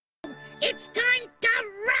It's time to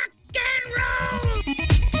rock and roll!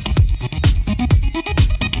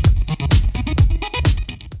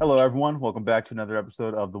 Hello, everyone. Welcome back to another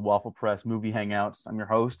episode of the Waffle Press Movie Hangouts. I'm your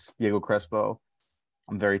host, Diego Crespo.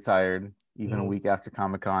 I'm very tired, even a week after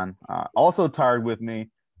Comic-Con. Also tired with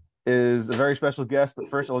me is a very special guest, but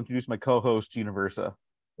first I'll introduce my co-host, Gina Versa.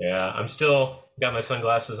 Yeah, I'm still got my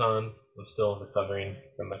sunglasses on. I'm still recovering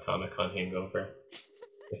from my Comic-Con hangover.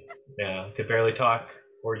 I could barely talk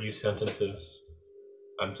or use sentences.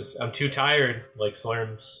 I'm too tired, like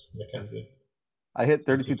Slurms Mackenzie. I hit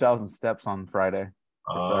 32,000 steps on Friday,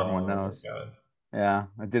 just so everyone Oh knows. my God. Yeah,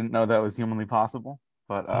 I didn't know that was humanly possible,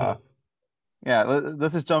 but yeah,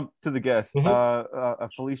 let's just jump to the guest.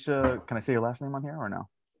 Felicia, can I say your last name on here or no?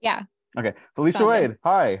 Yeah. Okay, Felicia Sounds Wade. good.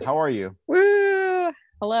 Hi, how are you? Woo!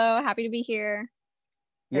 Hello, happy to be here.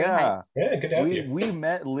 Very Yeah, Yeah, good to have you. we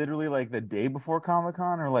met literally like the day before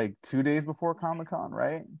Comic-Con or like 2 days before Comic-Con,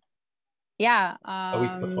 right? Yeah. A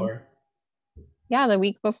week before. Yeah, the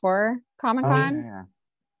week before Comic-Con. Oh,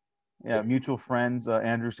 yeah. Mutual friends,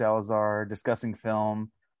 Andrew Salazar, discussing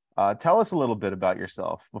film. Tell us a little bit about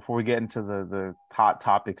yourself before we get into the hot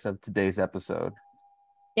topics of today's episode.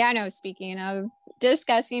 Yeah, no, speaking of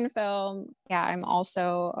discussing film, yeah, I'm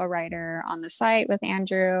also a writer on the site with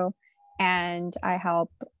Andrew, and I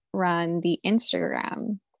help run the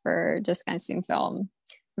Instagram for discussing film.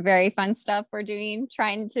 Very fun stuff we're doing,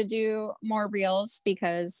 trying to do more reels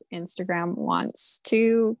because Instagram wants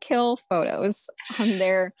to kill photos on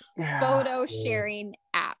their photo sharing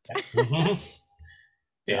app.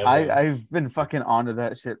 Yeah, I've been fucking onto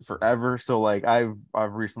that shit forever. So like I've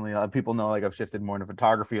recently people know like I've shifted more into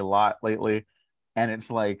photography a lot lately, and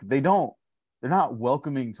it's like they're not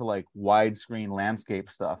welcoming to like widescreen landscape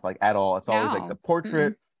stuff like at all. It's always like the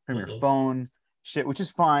portrait from your phone shit, which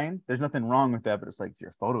is fine. There's nothing wrong with that, but it's like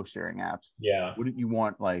your photo sharing app. Yeah. Wouldn't you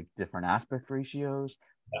want like different aspect ratios,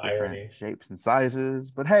 different irony. shapes and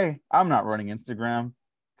sizes? But hey, I'm not running Instagram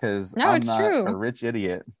because No, I'm it's not true. a rich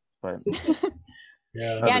idiot. But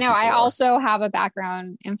yeah, no, I also have a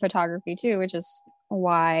background in photography too, which is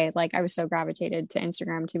why like I was so gravitated to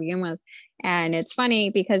Instagram to begin with. And it's funny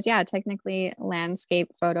because yeah, technically landscape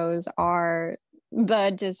photos are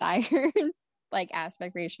the desired like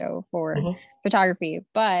aspect ratio for photography,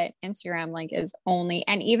 but Instagram like is only,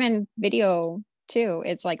 and even video too,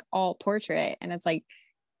 it's like all portrait, and it's like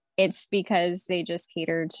it's because they just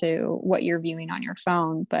cater to what you're viewing on your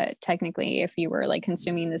phone. But technically, if you were like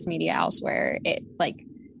consuming this media elsewhere, it like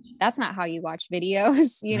that's not how you watch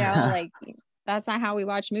videos, you know, like that's not how we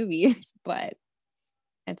watch movies. But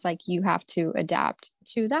it's like you have to adapt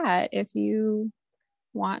to that if you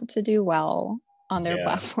want to do well on their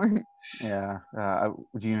platform. Yeah,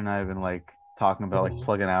 Gene and I have been like talking about like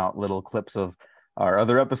plugging out little clips of our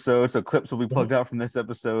other episodes. So clips will be plugged out from this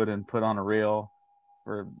episode and put on a reel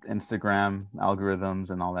for Instagram algorithms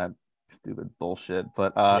and all that stupid bullshit.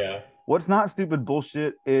 But what's not stupid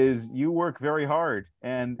bullshit is you work very hard,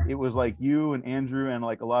 and it was like you and Andrew and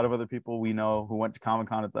like a lot of other people we know who went to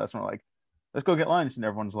Comic-Con with us and were like, let's go get lunch, and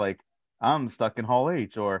everyone's like, I'm stuck in Hall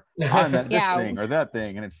H, or I'm at this thing or that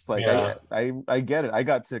thing, and it's like I get it. I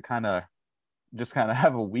got to kind of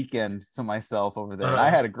have a weekend to myself over there, and I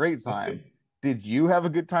had a great time. Did you have a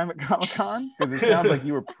good time at Comic-Con? Because it sounds like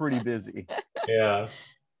you were pretty busy. Yeah,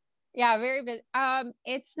 very busy.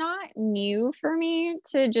 It's not new for me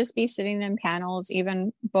to just be sitting in panels,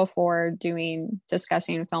 even before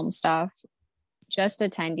discussing film stuff. Just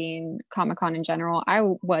attending Comic-Con in general, I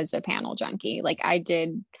was a panel junkie. Like I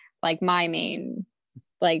did, like my main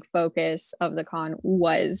like focus of the con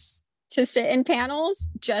was to sit in panels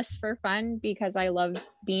just for fun, because I loved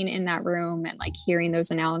being in that room and like hearing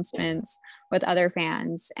those announcements with other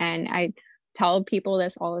fans. And I tell people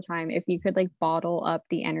this all the time: if you could like bottle up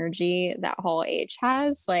the energy that Hall H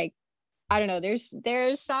has, like I don't know,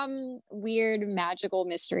 there's some weird magical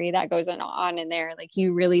mystery that goes on in there. Like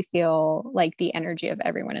you really feel like the energy of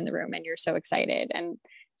everyone in the room, and you're so excited, and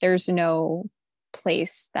there's no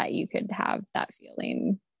place that you could have that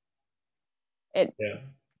feeling. It's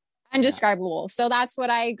indescribable. So that's what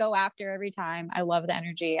I go after every time. I love the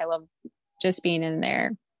energy. I love just being in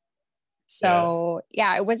there. So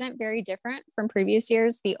yeah, it wasn't very different from previous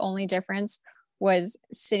years. The only difference was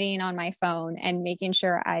sitting on my phone and making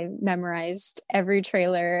sure I memorized every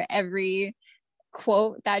trailer, every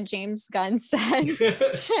quote that James Gunn said,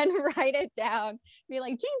 and write it down. Be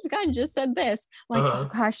like, James Gunn just said this. I'm like, oh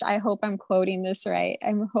gosh, I hope I'm quoting this right.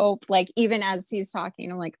 I hope, like, even as he's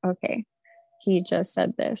talking, I'm like, okay, he just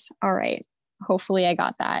said this. All right. Hopefully I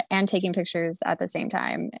got that. And taking pictures at the same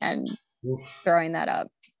time and throwing that up.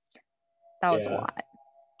 That was a lot.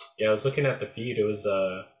 Yeah, I was looking at the feed. It was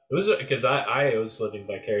It was because I was living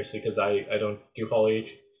vicariously because I don't do Hall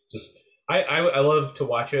H. It's just I love to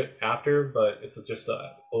watch it after, but it's just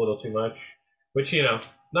a little too much. Which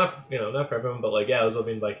not for everyone, but like I was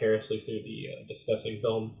living vicariously through the discussing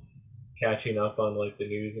film, catching up on like the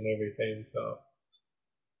news and everything. So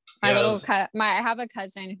I have a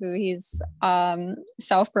cousin who he's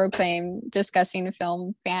self-proclaimed discussing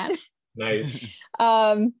film fan. Nice.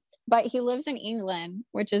 But he lives in England,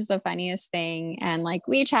 which is the funniest thing. And like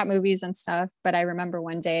we chat movies and stuff. But I remember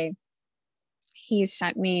one day he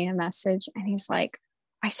sent me a message and he's like,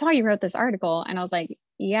 I saw you wrote this article. And I was like,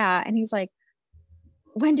 yeah. And he's like,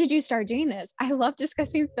 when did you start doing this? I love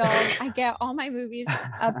discussing film. I get all my movies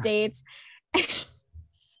updates.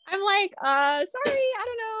 I'm like, sorry, I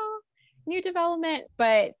don't know. New development.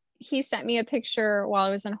 But he sent me a picture while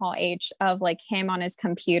I was in Hall H of like him on his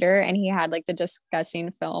computer, and he had like the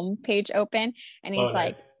discussing film page open, and he's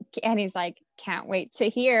like, can't wait to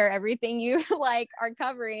hear everything you like are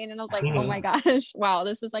covering. And I was like, oh my gosh, wow,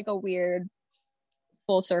 this is like a weird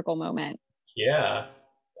full circle moment. Yeah,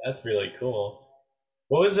 that's really cool.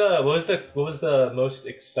 What was the most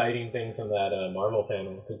exciting thing from that Marvel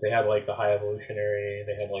panel? Because they had like the High Evolutionary,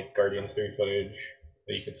 they had like Guardians 3 footage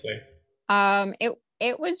that you could see.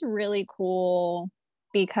 It was really cool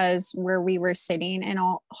because where we were sitting in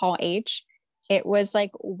Hall H, it was like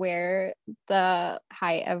where the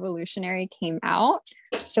High Evolutionary came out.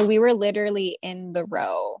 So we were literally in the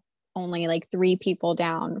row, only like 3 people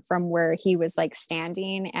down from where he was like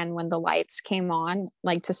standing. And when the lights came on,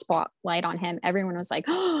 like to spotlight on him, everyone was like,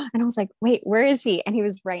 oh, and I was like, wait, where is he? And he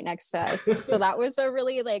was right next to us. So that was a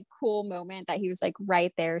really like cool moment that he was like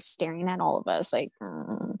right there staring at all of us, like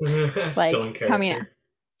coming in,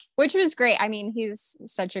 which was great. I mean, he's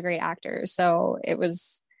such a great actor. So it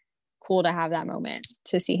was cool to have that moment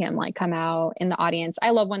to see him like come out in the audience.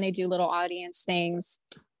 I love when they do little audience things.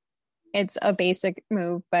 It's a basic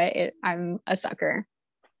move, but I'm a sucker.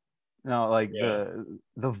 No, like the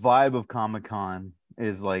vibe of Comic-Con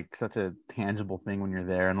is like such a tangible thing when you're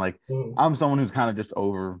there. And like I'm someone who's kind of just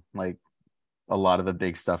over like a lot of the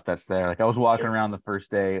big stuff that's there. Like I was walking around the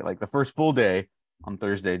first day, like the first full day on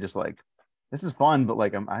Thursday, just like this is fun, but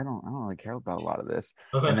like I don't really care about a lot of this.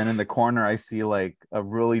 And then in the corner I see like a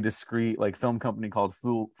really discreet like film company called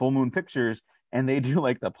Full Moon Pictures, and they do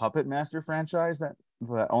like the Puppet Master franchise that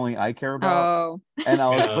only I care about. Oh. And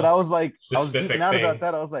I was like geeking out about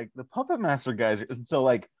that. I was like, the Puppet Master guys so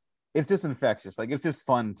like it's just infectious. Like it's just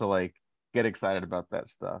fun to like get excited about that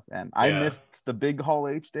stuff. And I missed the big Hall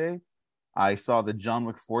H day. I saw the John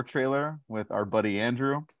Wick 4 trailer with our buddy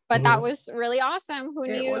Andrew. But that was really awesome. Who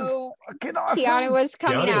knew fucking awesome. Keanu was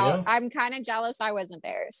coming out? Yeah. I'm kind of jealous I wasn't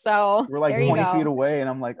there. So we're like 20 feet away, and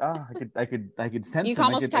I'm like, oh, I could sense you him. Can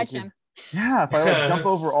almost touch him. Yeah, if I like jump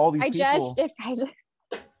over all these people.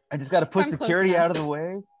 I just got to push security out of the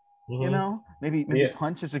way, you know. Maybe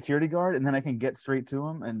punch a security guard, and then I can get straight to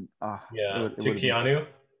him. And to Keanu.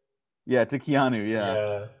 Yeah, to Keanu.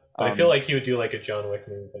 Yeah. But I feel like he would do like a John Wick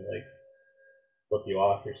move and like flip you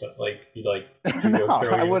off or something. Like he'd like. No,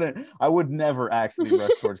 I wouldn't. I would never actually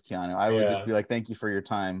rush towards Keanu. I would just be like, "Thank you for your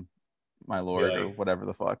time, my lord," or whatever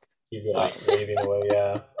the fuck. He'd be like waving away.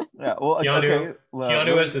 Yeah. Yeah. Well,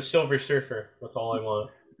 Keanu as the Silver Surfer. That's all I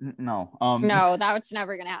want. No. No, that's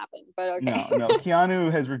never gonna happen. But okay. No.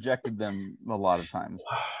 Keanu has rejected them a lot of times,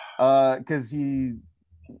 because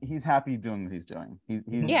he's happy doing what he's doing. He's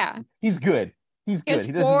good. He's good.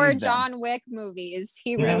 He has 4 John Wick movies.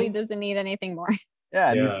 He really doesn't need anything more.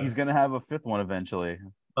 Yeah, and he's gonna have a 5th one eventually,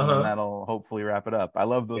 and that'll hopefully wrap it up. I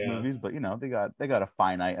love those movies, but they got a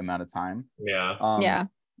finite amount of time. Yeah.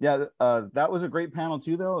 That was a great panel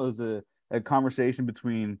too, though. It was a conversation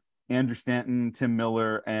between Andrew Stanton, Tim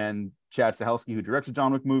Miller, and Chad Stahelski, who directs the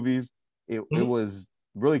John Wick movies. It was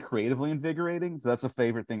really creatively invigorating. So that's a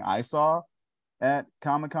favorite thing I saw at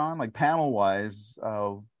Comic-Con. Like panel wise,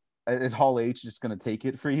 is Hall H just going to take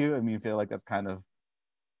it for you? I mean, I feel like that's kind of,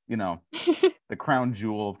 the crown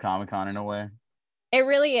jewel of Comic-Con in a way.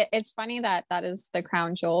 It's funny that is the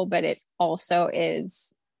crown jewel, but it also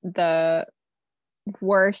is the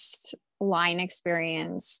worst line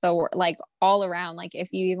experience, like all around. Like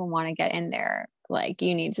if you even want to get in there, like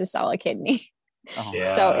you need to sell a kidney.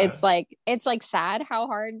 So it's like sad how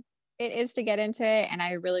hard it is to get into it, and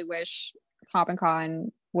I really wish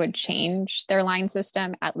Comic-Con would change their line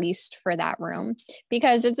system, at least for that room,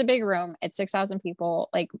 because it's a big room. It's 6,000 people.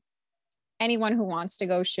 Like anyone who wants to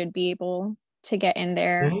go should be able to get in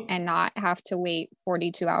there and not have to wait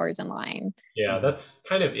 42 hours in line. Yeah, that's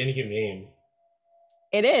kind of inhumane.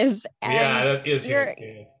 It is. And that is.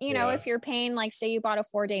 If you're paying, like say you bought a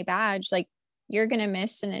 4-day badge, like you're gonna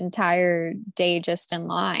miss an entire day just in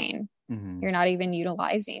line. Mhm. You're not even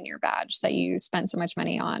utilizing your badge that you spent so much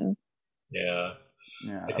money on. Yeah.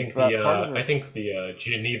 Yeah, I think but part of the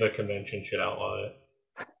Geneva Convention should outlaw it.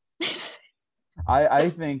 I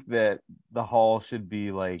think that the hall should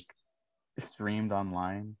be like streamed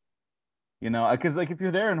online. You know, because like if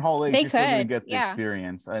you're there in Hall H, They you're still gonna could, get the yeah.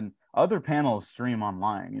 experience. And other panels stream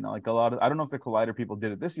online. You know, like a lot of I don't know if the Collider people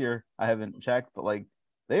did it this year. I haven't checked, but like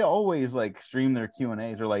they always like stream their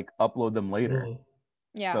Q&As or like upload them later.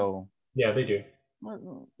 Yeah. So Yeah, they do.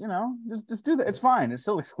 you know, just do that. It's fine. It's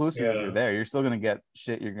still exclusive if Yeah. you're there. You're still gonna get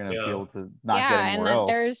shit you're gonna Yeah. be able to not get Yeah, and anywhere then else.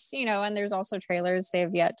 there's, you know, and there's also trailers. They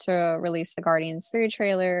have yet to release the Guardians 3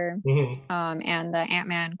 trailer, Mhm. and the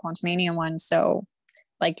Ant-Man Quantumania one. So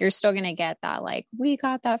like you're still gonna get that, like, we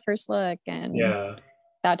got that first look and Yeah.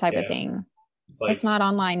 that type of Yeah. thing. Like, It's not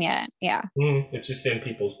online yet. Yeah. It's just in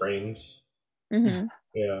people's brains. hmm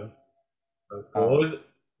Yeah. That's cool. What was it?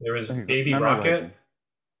 There was Okay, Baby no, go ahead, Rocket. Jen.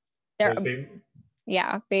 There, There was Baby...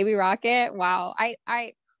 yeah, Baby Rocket. Wow.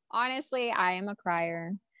 I honestly, I am a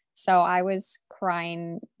crier. So I was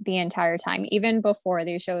crying the entire time, even before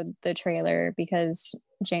they showed the trailer, because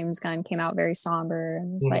James Gunn came out very somber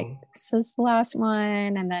and was like, this is the last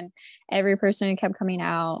one. And then every person who kept coming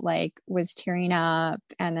out like was tearing up.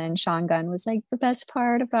 And then Sean Gunn was like, the best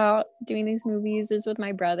part about doing these movies is with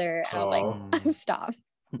my brother. And I was like, stop.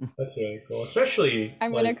 That's really cool. Especially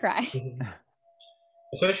I'm gonna cry.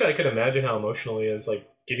 Especially I could imagine how emotional he is, like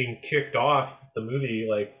getting kicked off the movie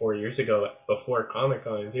like 4 years ago before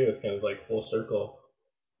Comic-Con too. It's kind of like full circle.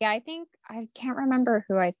 Yeah, I think I can't remember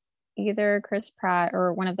who either Chris Pratt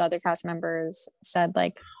or one of the other cast members said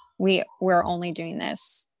like we're only doing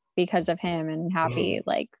this because of him, and happy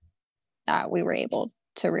like that we were able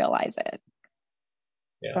to realize it.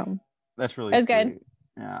 Yeah. So that's really it was sweet. good.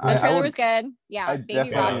 Yeah, The trailer was good. Yeah,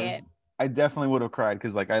 Baby Rocket. I definitely would have cried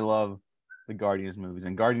because like I love the Guardians movies,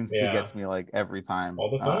 and Guardians 2 gets me like every time.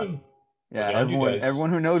 All the time. Yeah, everyone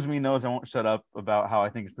who knows me knows I won't shut up about how I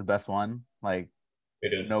think it's the best one. Like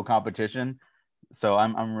it is no competition. So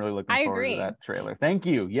I'm really looking forward to that trailer. Thank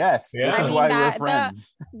you. Yes, yeah. this is why we're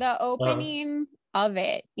friends. The opening of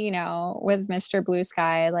it, you know, with Mr. Blue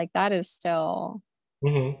Sky, like that is still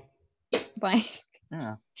like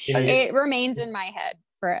it remains in my head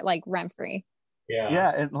for like rent free.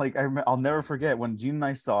 Yeah, and like I'll never forget when Gene and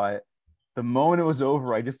I saw it. The moment it was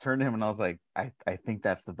over, I just turned to him and I was like, I think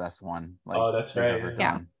that's the best one. Like, that's right.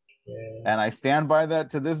 Yeah. And I stand by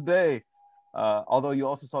that to this day. Although you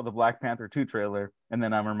also saw the Black Panther 2 trailer, and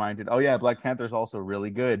then I'm reminded, oh yeah, Black Panther is also really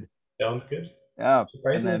good. Sounds good. Yeah.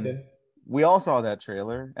 Surprisingly good. We all saw that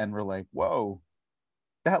trailer and we're like, whoa,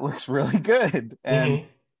 that looks really good. And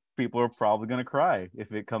people are probably going to cry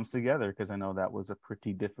if it comes together, because I know that was a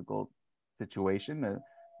pretty difficult situation to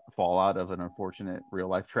fall out of an unfortunate real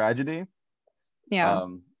life tragedy. Yeah.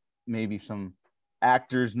 Maybe some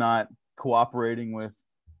actors not cooperating with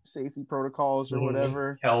safety protocols or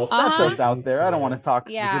whatever. Health stuff's out there. I don't want to talk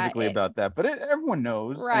specifically about that, but everyone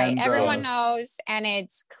knows. Right. And, everyone knows. And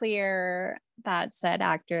it's clear that said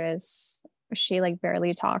actress, she like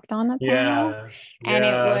barely talked on the panel. And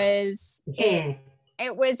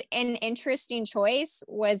it was an interesting choice.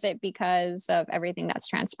 Was it because of everything that's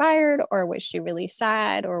transpired, or was she really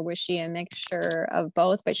sad, or was she a mixture of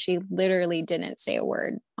both? But she literally didn't say a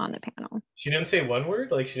word on the panel. She didn't say one word?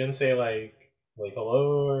 Like she didn't say like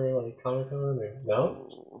hello or like Comic-Con or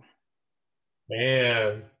no?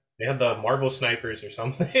 Man, they had the Marvel snipers or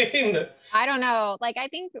something. I don't know. Like I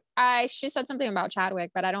think she said something about Chadwick,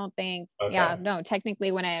 but I don't think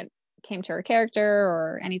technically when it came to her character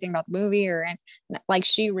or anything about the movie or like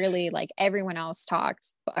she really like everyone else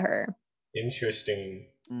talked but her. Interesting.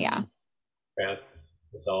 Yeah. That's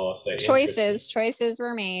all I'll say. Choices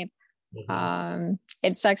were made.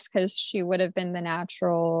 It sucks because she would have been the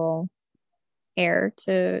natural heir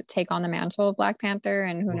to take on the mantle of Black Panther,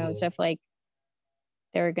 and who knows if like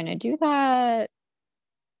they're gonna do that.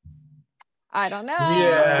 I don't know.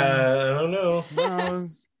 Yeah, I don't know.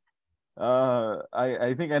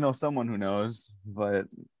 I think I know someone who knows, but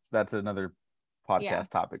that's another podcast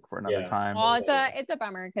topic for another time. Well, it's a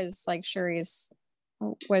bummer because like Shuri's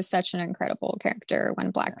was such an incredible character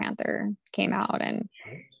when Black Panther came out, and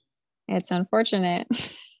it's unfortunate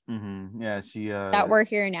she that we're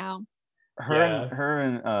here now. Her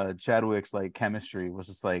and Chadwick's like chemistry was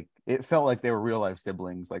just like, it felt like they were real life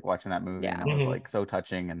siblings, like watching that movie. And it was like so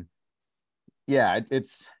touching. And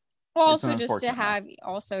it's also just to have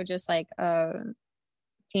just like a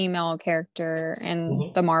female character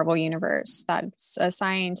in the Marvel universe that's a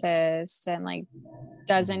scientist and like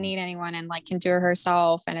doesn't need anyone and like can do it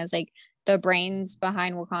herself and is like the brains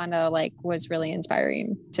behind Wakanda like was really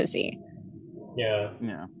inspiring to see. Yeah.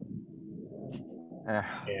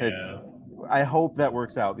 It's. I hope that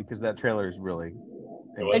works out because that trailer is really.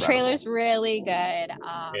 The trailer's really good.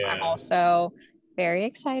 I'm also very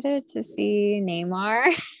excited to see Neymar.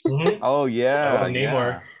 Oh yeah,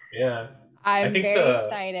 Neymar. Yeah. I'm very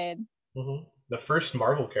excited. The first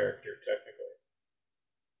Marvel character, technically.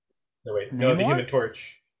 No wait, Namor? no, the Human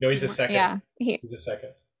Torch. No, he's the second. Yeah, he's the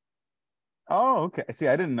second. Oh, okay. See,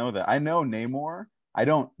 I didn't know that. I know Namor. I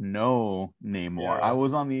don't know Namor. Yeah. I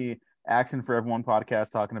was on the Action for Everyone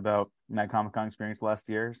podcast talking about my Comic-Con experience last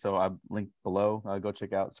year, so I linked below. Go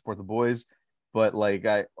check out, support the boys. But like,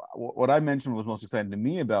 what I mentioned was most exciting to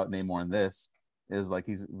me about Namor in this is like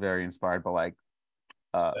he's very inspired by like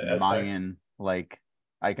Mayan like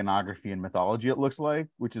iconography and mythology. It looks like,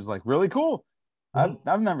 which is like really cool.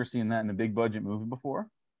 I've never seen that in a big budget movie before.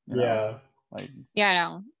 You know? I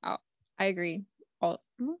know. Oh, I agree.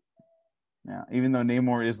 Yeah, even though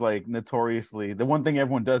Namor is like notoriously the one thing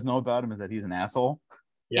everyone does know about him is that he's an asshole.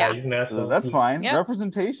 Yeah, he's an asshole. So that's fine. Yep.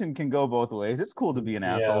 Representation can go both ways. It's cool to be an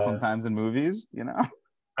asshole sometimes in movies, you know.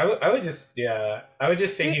 I would just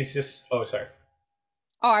say he's just. Oh, sorry.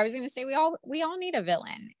 Oh, I was going to say we all need a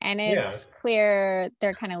villain, and it's clear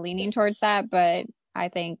they're kind of leaning towards that, but I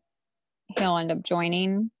think he'll end up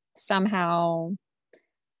joining somehow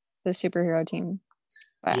the superhero team.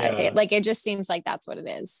 But it just seems like that's what it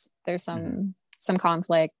is. There's some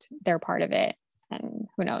conflict. They're part of it, and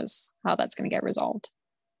who knows how that's going to get resolved.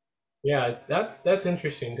 Yeah, that's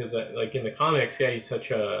interesting because like in the comics, he's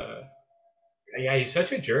such a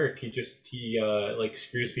jerk. He like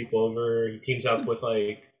screws people over. He teams up with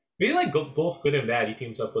like maybe like both good and bad. He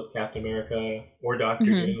teams up with Captain America or Doctor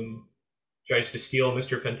Doom. Tries to steal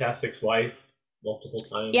Mr. Fantastic's wife multiple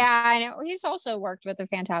times. Yeah, I know. He's also worked with the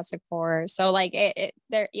Fantastic Four, so like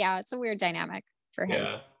it's a weird dynamic for him.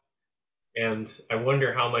 Yeah, and I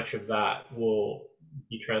wonder how much of that will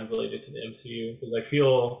be translated to the MCU because I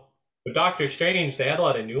feel with Doctor Strange they had a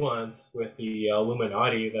lot of nuance with the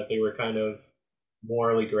Illuminati that they were kind of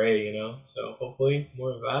morally gray, you know. So hopefully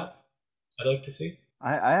more of that. I'd like to see.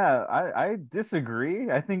 I disagree.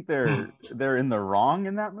 I think they're in the wrong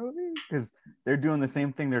in that movie because they're doing the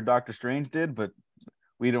same thing their Doctor Strange did, but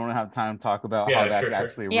we don't have time to talk about how that's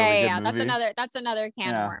actually a really good movie. That's another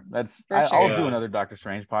can of worms. I'll do another Doctor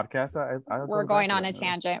Strange podcast. We're going on a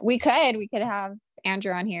tangent. We could have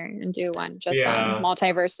Andrew on here and do one just on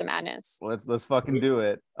Multiverse of Madness. Let's fucking do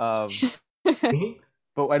it.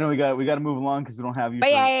 But I know we got to move along because we don't have you.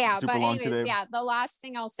 But super long today. The last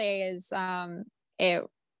thing I'll say is it,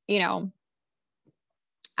 you know,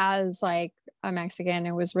 as like a Mexican,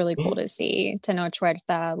 it was really cool to see Tenoch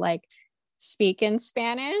Huerta like speak in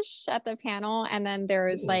Spanish at the panel, and then there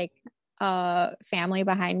was like a family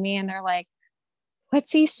behind me, and they're like,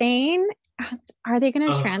 "What's he saying? Are they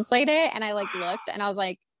going to translate it?" And I like looked, and I was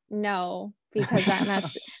like, "No." Because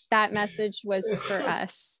that message was for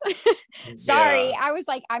us. Sorry. I was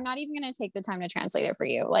like, I'm not even going to take the time to translate it for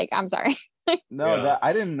you. Like, I'm sorry. No,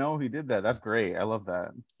 I didn't know he did that. That's great. I love that.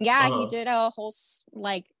 Yeah, he did a whole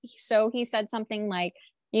so he said something like,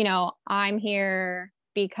 you know, I'm here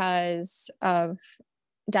because of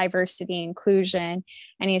diversity inclusion,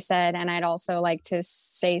 and he said, and I'd also like to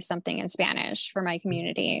say something in Spanish for my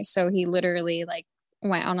community. So he literally like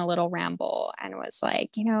went on a little ramble and was like,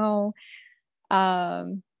 you know, I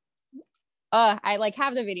like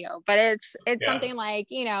have the video, but it's something like,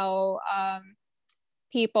 you know,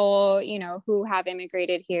 people, you know, who have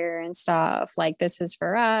immigrated here and stuff, like this is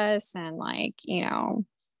for us, and like, you know,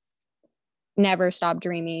 never stop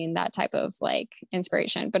dreaming, that type of like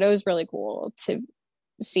inspiration. But it was really cool to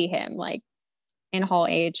see him like in Hall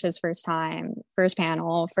H, his first time, first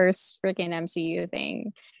panel, first freaking MCU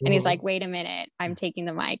thing. And he's like, wait a minute, I'm taking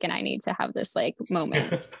the mic and I need to have this like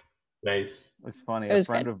moment. Nice. It's funny. A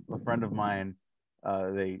friend of mine,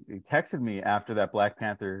 they texted me after that Black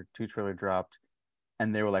Panther 2 trailer dropped,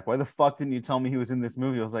 and they were like, "Why the fuck didn't you tell me he was in this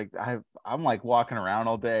movie?" I was like, I'm like walking around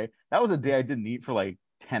all day. That was a day I didn't eat for like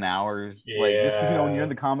 10 hours. Yeah. Like just because, you know, when you're in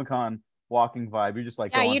the Comic-Con walking vibe, you're just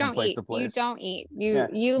like going from place to place. You don't eat.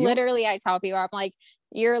 You literally, I tell people, I'm like,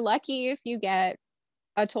 you're lucky if you get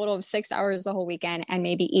a total of 6 hours the whole weekend and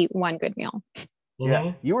maybe eat one good meal.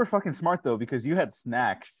 Yeah, you were fucking smart though because you had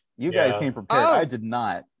snacks. You guys came prepared. I did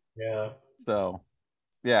not. Yeah. So,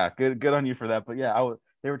 yeah, good on you for that. But yeah,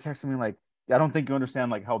 they were texting me like, I don't think you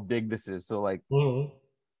understand like how big this is. So like, the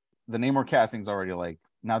Namor casting's already like,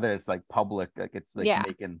 now that it's like public, like it's like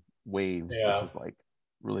making waves, which is like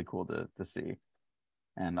really cool to see.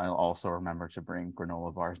 And I'll also remember to bring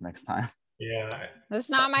granola bars next time. Yeah. This is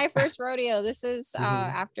not my first rodeo. This is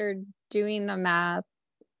after doing the math,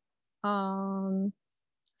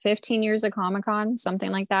 15 years of Comic-Con, something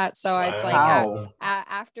like that. So it's like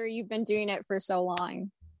after you've been doing it for so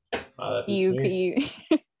long, you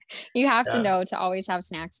you have to know to always have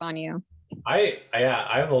snacks on you.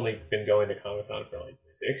 I've only been going to Comic-Con for like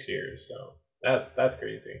 6 years, so that's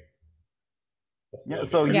crazy. That's really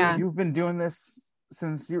so crazy. you've been doing this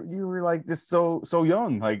since you were like just so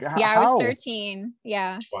young. Like I was 13.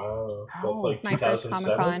 Yeah. Wow. So it's like my first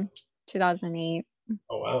 2007? Comic-Con, 2008.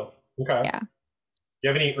 Oh wow. Okay. Yeah. Do you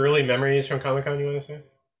have any early memories from Comic-Con you want to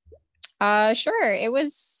say? Sure. It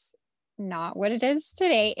was not what it is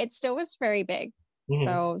today. It still was very big.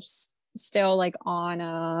 So still like on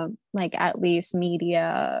a like at least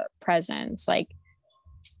media presence, like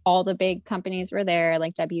all the big companies were there.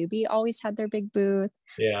 Like WB always had their big booth.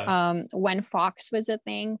 Yeah. When Fox was a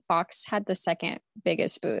thing, Fox had the second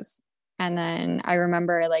biggest booth. And then I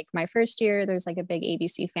remember like my first year, there's like a big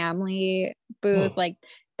ABC Family booth, like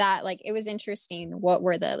that. Like it was interesting. What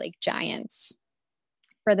were the like giants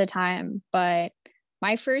for the time? But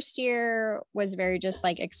my first year was very just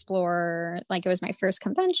like explore, like it was my first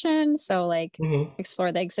convention. So like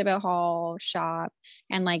explore the exhibit hall, shop.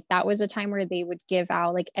 And like that was a time where they would give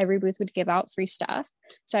out, like every booth would give out free stuff.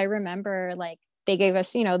 So I remember like they gave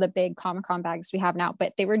us, you know, the big Comic-Con bags we have now,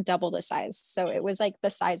 but they were double the size. So it was like the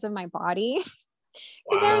size of my body.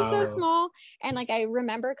 Because I was so small. And like I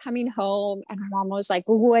remember coming home and my mom was like,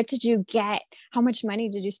 what did you get? How much money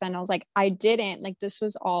did you spend? I was like, I didn't. Like this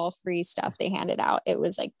was all free stuff they handed out. It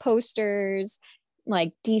was like posters,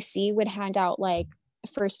 like DC would hand out like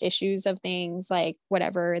first issues of things, like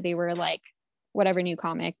whatever they were like, whatever new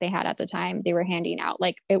comic they had at the time, they were handing out.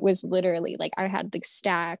 Like it was literally like I had like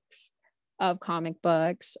stacks of comic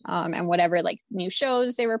books and whatever like new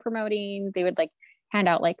shows they were promoting, they would like hand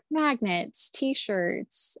out like magnets,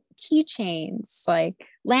 t-shirts, keychains, like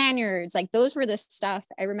lanyards. Like those were the stuff.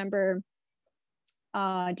 I remember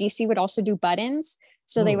DC would also do buttons.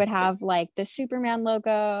 So they would have like the Superman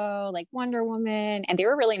logo, like Wonder Woman, and they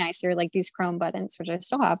were really nice. They were like these chrome buttons, which I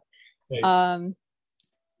still have. Nice.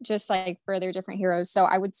 Just like for their different heroes. So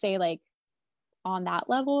I would say like on that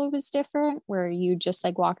level it was different, where you just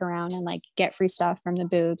like walk around and like get free stuff from the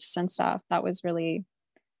booths and stuff. That was really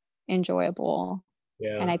enjoyable.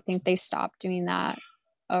 Yeah. And I think they stopped doing that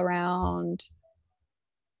around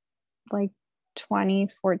like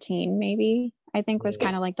 2014 maybe, I think was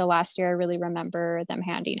kind of like the last year I really remember them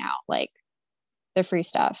handing out like the free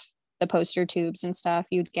stuff, the poster tubes and stuff.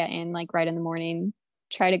 You'd get in like right in the morning,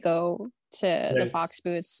 try to go to the Fox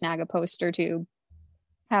booth, snag a poster tube,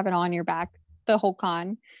 have it on your back the whole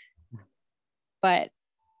con. But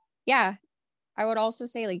yeah, I would also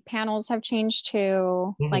say like panels have changed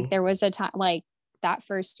too. Like there was a time like that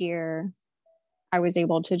first year I was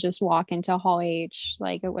able to just walk into Hall H.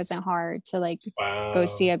 Like it wasn't hard to like go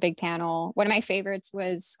see a big panel. One of my favorites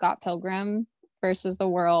was Scott Pilgrim versus the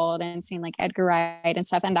World, and seeing like Edgar Wright and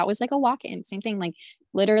stuff. And that was like a walk-in. Same thing, like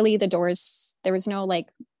literally the doors, there was no like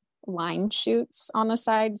line shoots on the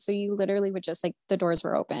side. So you literally would just like, the doors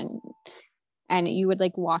were open and you would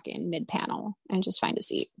like walk in mid-panel and just find a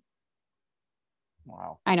seat.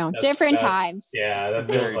 Wow. I know, different times. Yeah,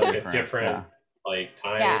 that feels like a different like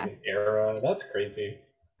time era. That's crazy.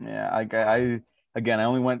 Yeah, I again, I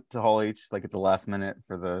only went to Hall H like at the last minute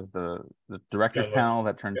for the director's panel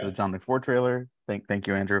that turned to the John McFord trailer. Thank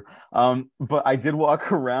you, Andrew. But I did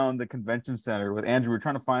walk around the convention center with Andrew. We were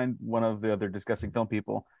trying to find one of the other discussing film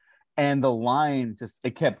people, and the line just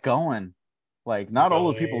it kept going. Like not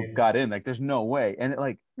all those people got in. Like there's no way, and it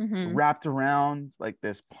like wrapped around like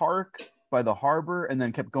this park by the harbor, and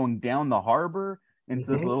then kept going down the harbor into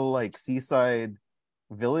this little like seaside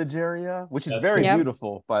village area, which is very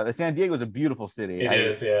beautiful. But San Diego is a beautiful city. It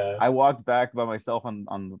is. I walked back by myself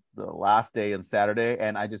on the last day on Saturday,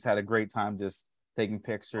 and I just had a great time just taking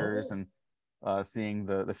pictures and seeing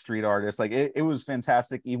the street artists. Like it was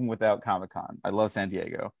fantastic even without Comic-Con. I love San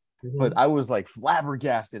Diego, but I was like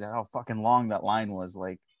flabbergasted at how fucking long that line was.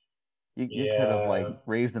 Like you could have like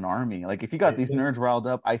raised an army. Like if you got these nerds riled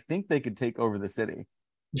up, I think they could take over the city.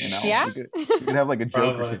 You know, you could have like a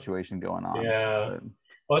Joker situation going on. Yeah.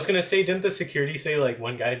 But I was gonna say, didn't the security say like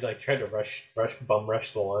one guy like tried to bum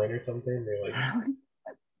rush the line or something? They're like,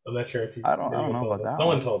 I'm not sure if you. I don't know about that.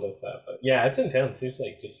 Someone told us that, but yeah, it's intense. It's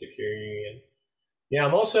like just security, and yeah,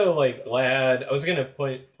 I'm also like glad. I was gonna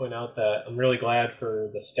point out that I'm really glad for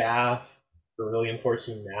the staff for really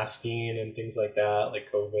enforcing masking and things like that, like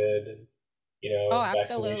COVID and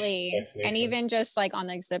absolutely, and even just like on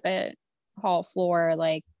the exhibit hall floor,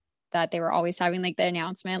 like that they were always having like the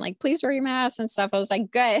announcement, like please wear your mask and stuff. I was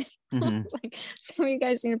like, good. Mhm. Like some of you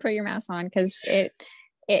guys need to put your mask on because it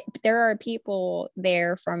there are people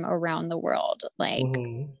there from around the world. Like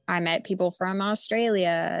I met people from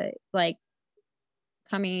Australia, like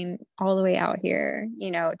coming all the way out here,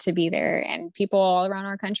 you know, to be there, and people all around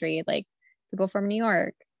our country, like people from New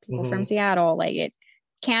York, people from Seattle, like it,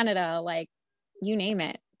 Canada, like you name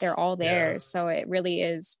it, they're all there. So it really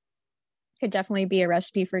is, could definitely be a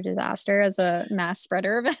recipe for disaster as a mass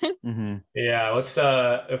spreader event. Yeah, what's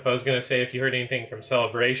if I was gonna say, if you heard anything from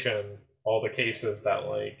Celebration, all the cases that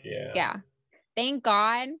like Thank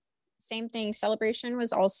God. Same thing. Celebration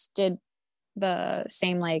was also did the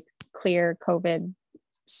same like clear COVID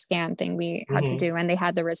scan thing we had to do, and they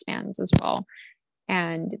had the wristbands as well,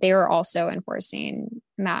 and they were also enforcing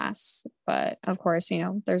masks. But of course, you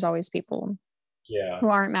know, there's always people who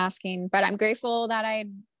aren't masking. But I'm grateful that I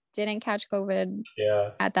didn't catch COVID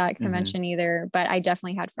at that convention either, but I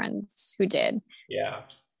definitely had friends who did.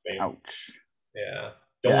 Same. Ouch.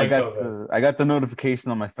 Don't like I got the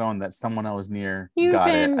notification on my phone that someone I was near got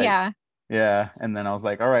it. And then I was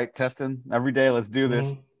like, all right, testing every day, let's do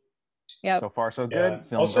this. So far so good.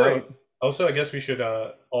 Feeling great. Also, I guess we should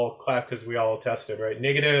all clap because we all tested, right?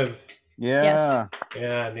 Negative. Yeah,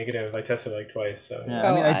 negative. I tested like twice. So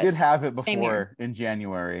I mean, I did have it before in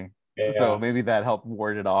January, so maybe that helped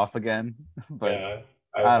ward it off again. But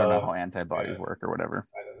I don't know how antibodies work or whatever.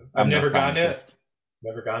 I've never gotten it.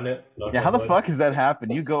 Never gotten it. How the fuck has that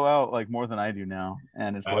happened? You go out like more than I do now,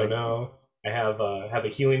 and it's I don't know. I have a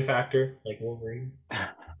healing factor like Wolverine.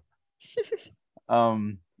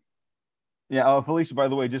 Felicia, by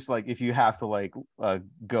the way, just like if you have to like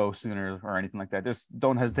go sooner or anything like that, just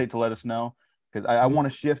don't hesitate to let us know, because I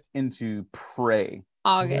want to shift into Prey.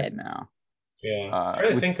 All good now.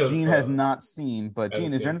 Which Gene has not seen, but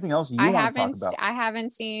Gene, is there anything else you want to talk about? I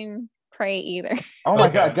haven't seen Prey either. Oh my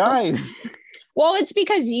god, guys! Well, it's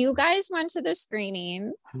because you guys went to the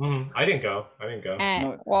screening. I didn't go.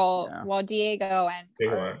 And well, Diego and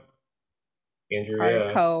Andrew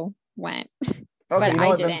co went. Okay, but you know I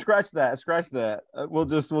what? didn't. Then scratch that.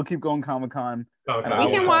 We'll keep going Comic-Con.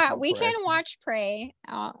 We can watch Prey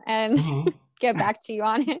and get back to you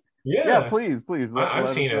on it. Yeah, please. I've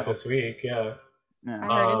seen it this week. I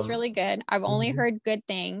heard it's really good. I've only heard good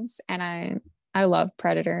things, and I love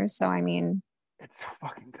Predator, so I mean, it's so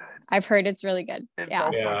fucking good. I've heard it's really good. It's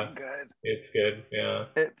so fucking good. It's good. Yeah.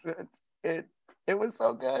 It was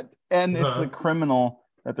so good. And it's a criminal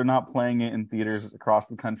that they're not playing it in theaters across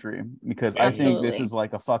the country, because I think this is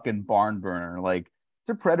like a fucking barn burner. Like,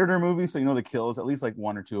 it's a Predator movie, so you know the kills, at least like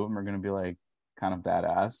one or two of them are going to be like kind of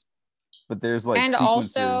badass. But there's like, and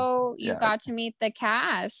sequences, also you got to meet the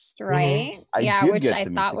cast, right? Which I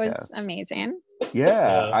thought was amazing.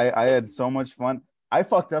 I had so much fun. I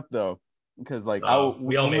fucked up though, because like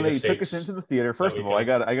when they took us into the theater, first of all, I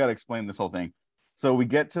gotta explain this whole thing. So we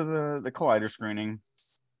get to the Collider screening.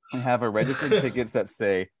 We have our registered tickets that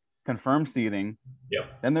say confirmed seating.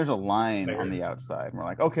 Then there's a line on the outside. And we're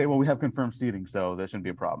like, okay, well, we have confirmed seating, so that shouldn't be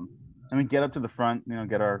a problem. And we get up to the front, you know,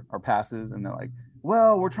 get our passes, and they're like,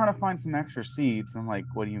 well, we're trying to find some extra seats. I'm like,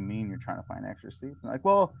 what do you mean you're trying to find extra seats? And they're like,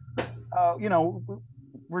 well, you know,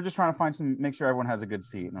 we're just trying to make sure everyone has a good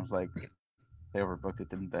seat. And I was like, they overbooked it,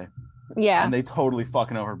 didn't they? Yeah. And they totally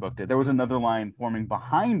fucking overbooked it. There was another line forming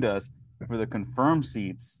behind us for the confirmed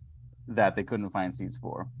seats that they couldn't find seats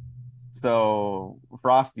for. So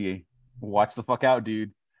Frosty, watch the fuck out,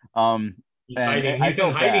 dude. He's hiding. He's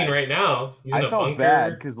in hiding right now. He's in a bunker. I felt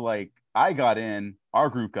bad because like I got in, our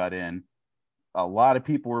group got in. A lot of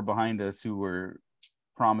people were behind us who were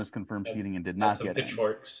promised confirmed seating and did not get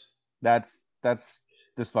pitchforks. In. That's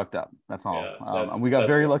just fucked up. That's all. And we got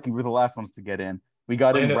very lucky. We were the last ones to get in. We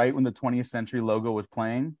got in right when the 20th Century logo was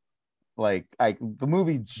playing. Like, the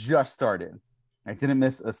movie just started. I didn't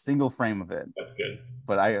miss a single frame of it. That's good.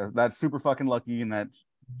 But that's super fucking lucky, and that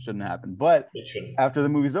shouldn't happen. But after the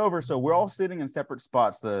movie's over, so we're all sitting in separate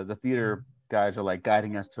spots. The theater guys are like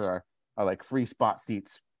guiding us to our like free spot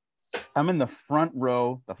seats. I'm in the front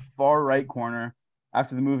row, the far right corner.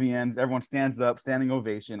 After the movie ends, everyone stands up, standing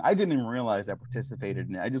ovation. I didn't even realize I participated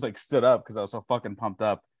in it. I just like stood up because I was so fucking pumped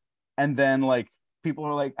up. And then like people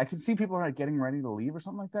are like, I could see people are like getting ready to leave or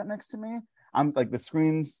something like that next to me. I'm like, the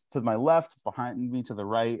screen's to my left, behind me to the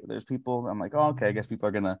right. There's people. I'm like, oh, okay, I guess people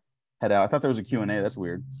are gonna head out. I thought there was a Q&A. That's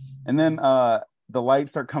weird. And then the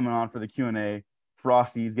lights start coming on for the Q&A.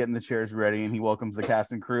 Frosty's getting the chairs ready, and he welcomes the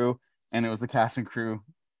cast and crew. And it was the cast and crew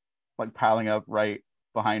like piling up right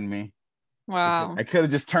behind me. Wow. I could have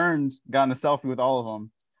just turned, gotten a selfie with all of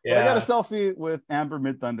them. Yeah. But I got a selfie with Amber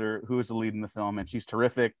Midthunder, who is the lead in the film, and she's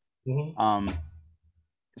terrific.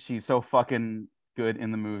 she's so fucking good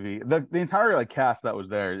in the movie. The entire like cast that was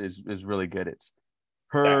there is really good. It's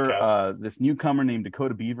her, this newcomer named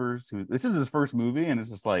Dakota Beavers, who this is his first movie, and it's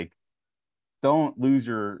just like don't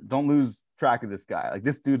lose track of this guy. Like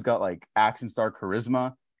this dude's got like action star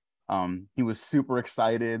charisma. He was super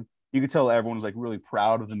excited. You could tell everyone was like really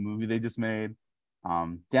proud of the movie they just made.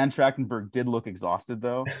 Dan Trachtenberg did look exhausted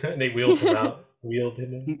though. They wheeled him out. Wheeled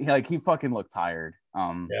him in. He fucking looked tired.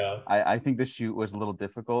 Yeah. I think the shoot was a little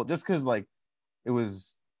difficult just because like it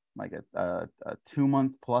was like a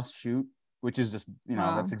 2-month plus shoot, which is just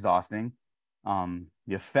that's exhausting. The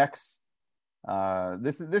effects.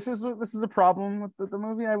 This is a problem with the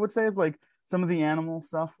movie. I would say is like some of the animal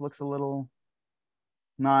stuff looks a little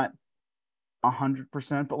not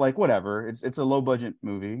 100%, but like whatever. It's a low budget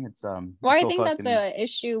movie. It's well, I think that's a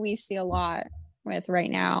issue we see a lot with right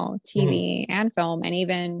now, TV and film, and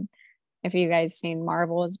even if you guys seen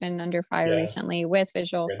Marvel has been under fire recently with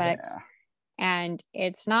visual effects, and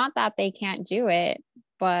it's not that they can't do it,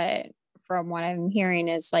 but from what I'm hearing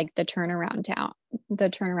is like the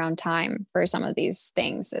turnaround time for some of these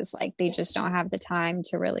things is like they just don't have the time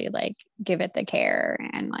to really like give it the care,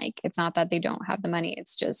 and like it's not that they don't have the money,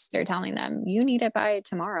 it's just they're telling them you need it by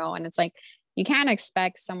tomorrow, and it's like you can't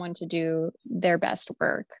expect someone to do their best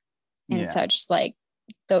work in such like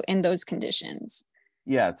in those conditions.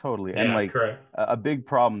 Yeah, totally. And like a big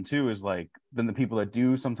problem too is like then the people that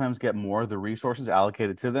do sometimes get more of the resources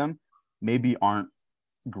allocated to them maybe aren't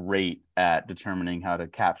great at determining how to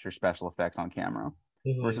capture special effects on camera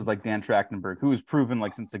versus like Dan Trachtenberg, who has proven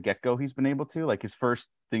like since the get-go he's been able to. Like his first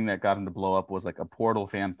thing that got him to blow up was like a Portal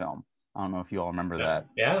fan film. I don't know if you all remember that.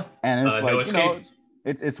 Yeah. And it's like No Escape.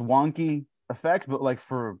 It's wonky effects, but like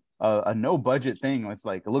for a no budget thing, it's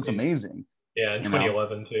like it looks amazing. Yeah, in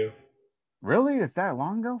 2011 too. Really? It's that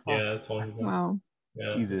long ago? Fuck. Yeah, it's long ago. Wow.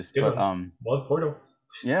 Yeah, Jesus. But love Portal.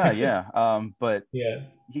 Yeah. But yeah,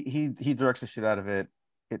 he directs the shit out of it.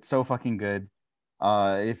 It's so fucking good.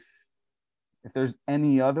 If there's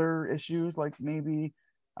any other issues, like maybe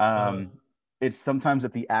it's sometimes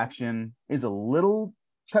that the action is a little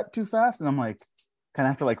cut too fast, and I'm like kind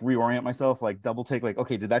of have to like reorient myself, like double take, like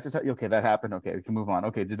okay, did that just okay, that happened, okay, we can move on,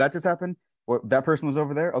 okay, did that just happen, or that person was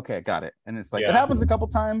over there, okay, got it. And it's like it happens a couple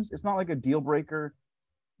times. It's not like a deal breaker.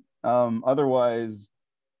 Otherwise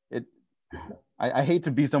I hate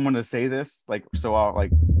to be someone to say this like so I'll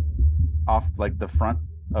like off like the front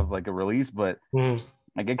of like a release, but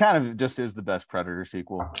like it kind of just is the best Predator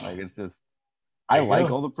sequel. Like it's just I like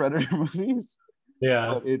all the Predator movies.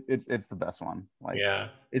 Yeah, but it's the best one. Like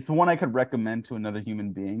it's the one I could recommend to another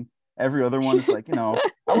human being. Every other one is like,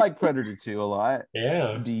 I like Predator 2 a lot.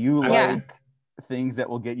 Yeah. Do you like things that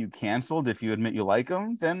will get you canceled if you admit you like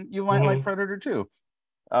them? Then you might like Predator 2.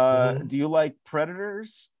 Do you like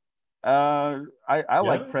Predators? I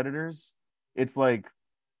like Predators. It's like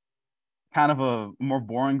kind of a more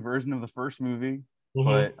boring version of the first movie,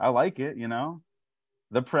 but I like it.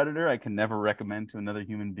 The Predator I can never recommend to another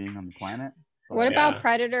human being on the planet. What about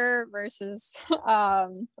Predator versus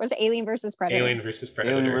was it Alien versus Predator? Alien versus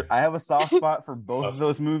Predator. I have a soft spot for both of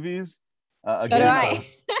those movies. So do I.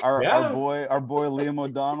 Our boy Liam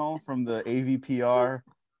O'Donnell from the AVPR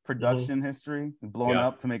production history, blown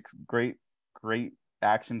up to make great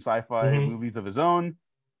action sci-fi movies of his own.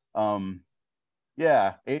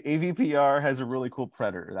 AVPR has a really cool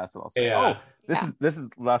Predator. That's what I'll say. This is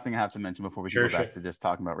the last thing I have to mention before we go back to just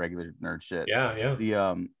talking about regular nerd shit.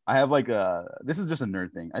 I have like this is just a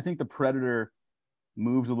nerd thing. I think the Predator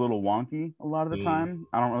moves a little wonky a lot of the time.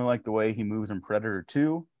 I don't really like the way he moves in Predator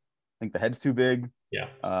 2. I think the head's too big.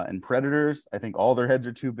 In Predators, I think all their heads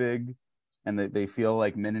are too big, and they feel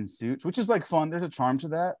like men in suits, which is like fun. There's a charm to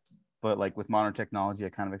that, but like with modern technology, I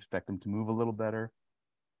kind of expect them to move a little better.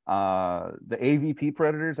 The AVP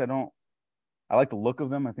Predators, I like the look of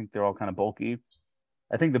them. I think they're all kind of bulky.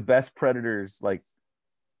 I think the best Predators, like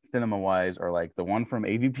cinema wise, are like the one from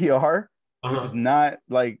AVPR, which is not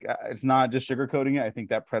like it's not just sugarcoating it. I think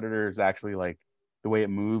that Predator is actually like the way it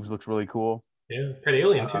moves looks really cool. Yeah, Pred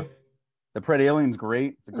Alien too. The Pred Alien's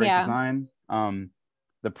great. It's a great design.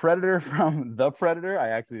 The Predator from The Predator, I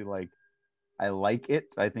actually like. I like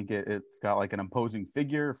it. I think it's got like an imposing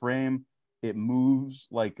figure frame. It moves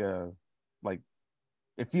like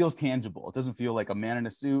it feels tangible. It doesn't feel like a man in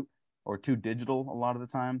a suit or too digital a lot of the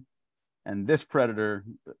time. And this Predator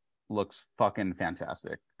looks fucking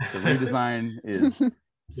fantastic. The redesign is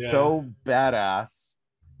so badass.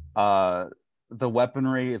 The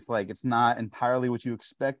weaponry is like it's not entirely what you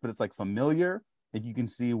expect, but it's like familiar. Like you can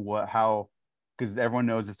see because everyone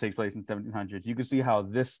knows this takes place in 1700s. You can see how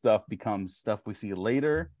this stuff becomes stuff we see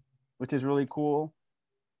later, which is really cool.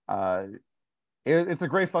 It's a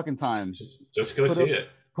great fucking time. Just go see it.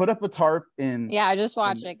 Put up a tarp in just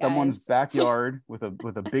watch it, guys. Someone's backyard with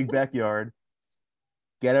a big backyard.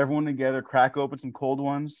 Get everyone together, crack open some cold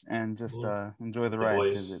ones, and just enjoy the ride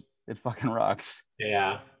because it fucking rocks.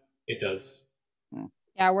 Yeah, it does.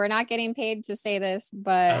 Yeah, we're not getting paid to say this,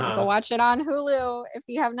 but go watch it on Hulu if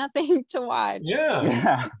you have nothing to watch.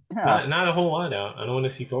 Yeah. It's not a whole lot out. I don't want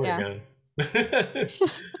to see Thor again.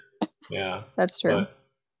 Yeah. That's true.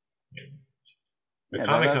 But,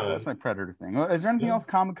 Comic-Con. That's my Predator thing. Is there anything else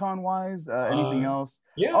Comic-Con wise? Anything else?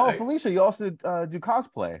 Yeah. Oh, Felicia, you also do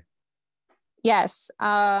cosplay. Yes.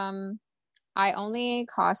 I only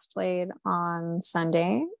cosplayed on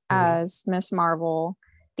Sunday as Miss Marvel.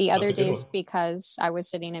 The other days because I was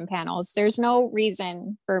sitting in panels. There's no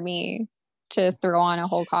reason for me to throw on a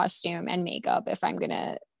whole costume and makeup if I'm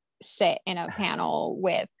gonna sit in a panel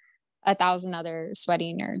with 1,000 other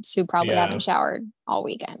sweaty nerds who probably haven't showered all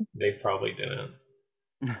weekend. They probably didn't.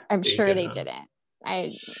 I'm sure they didn't.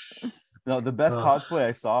 No, the best cosplay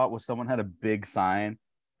I saw was someone had a big sign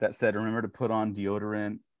that said, "Remember to put on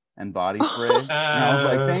deodorant and body spray." And I was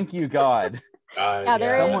like, "Thank you, God."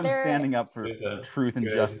 Someone's standing up for truth and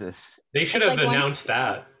justice. They should have announced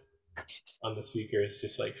that on the speakers.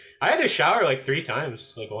 Just like I had to shower like 3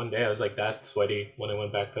 times. Like one day, I was like that sweaty when I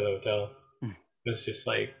went back to the hotel. It was just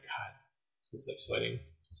like, God, it's like sweating.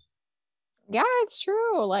 Yeah, it's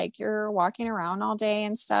true. Like you're walking around all day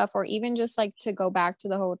and stuff, or even just like to go back to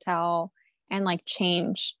the hotel and like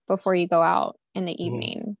change before you go out in the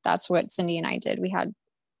evening. That's what Cindy and I did. We had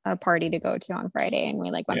a party to go to on Friday and we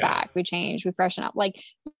like went back, we changed, we freshened up. Like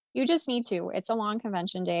you just need to. It's a long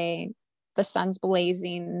convention day. The sun's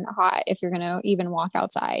blazing hot if you're gonna even walk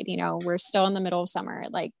outside. You know, we're still in the middle of summer.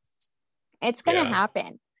 Like it's gonna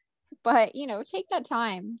happen. But you know, take that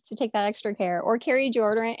time to take that extra care or carry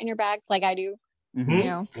deodorant in your bag like I do. You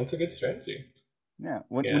know, that's a good strategy.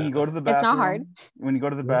 When you go to the bathroom, it's not hard. When you go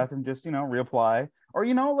to the bathroom, just reapply. Or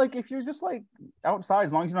like if you're just like outside,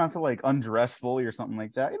 as long as you don't have to like undress fully or something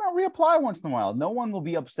like that, reapply once in a while. No one will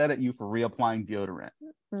be upset at you for reapplying deodorant.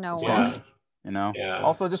 No one.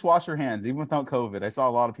 Also just wash your hands even without COVID. I saw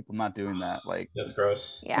a lot of people not doing that. Like that's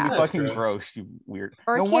gross. Yeah, that's fucking gross. You weird.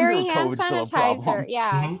 Or no carry hand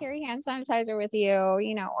sanitizer. Carry hand sanitizer with you.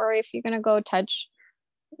 Or if you're gonna go touch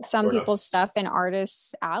some people's stuff in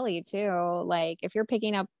artists alley too, like if you're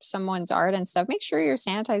picking up someone's art and stuff, make sure you're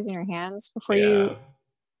sanitizing your hands before you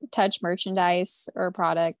touch merchandise or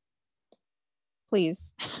product,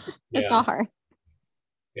 please. It's not hard.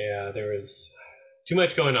 There was too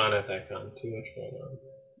much going on at that con.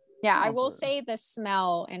 I will say the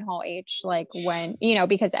smell in Hall H, like when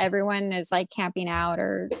because everyone is like camping out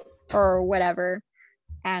or whatever.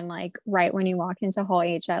 And like right when you walk into Hall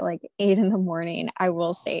H at like 8 a.m, I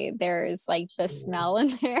will say there's like the smell in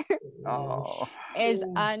there is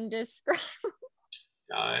undescribable.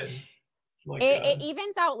 God. It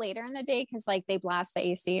evens out later in the day because like they blast the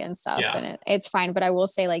AC and stuff and it's fine. But I will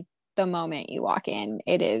say like the moment you walk in,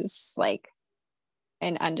 it is like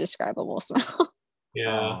an undescribable smell.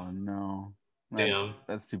 Oh no.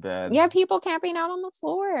 That's too bad. Yeah, people camping out on the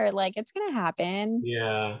floor. Like it's gonna happen.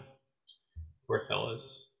 Yeah. Poor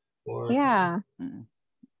fellas.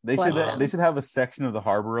 They should have a section of the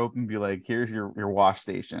harbor open, be like, here's your wash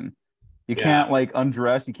station. You can't like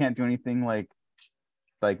undress, you can't do anything like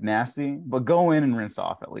nasty, but go in and rinse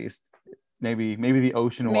off at least. Maybe the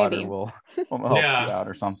ocean water will help you out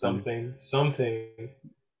or something. Something.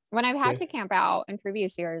 When I've had to camp out in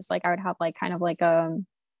previous years, like I would have like kind of like a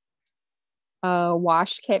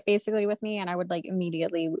wash kit basically with me, and I would like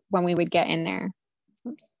immediately when we would get in there.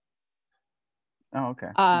 Oops. Oh, okay.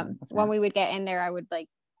 When we would get in there, I would like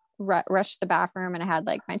rush the bathroom, and I had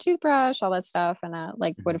like my toothbrush, all that stuff, and I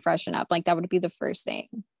like would freshen up. Like that would be the first thing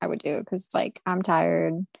I would do because it's like I'm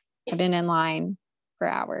tired. I've been in line for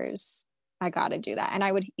hours. I gotta do that, and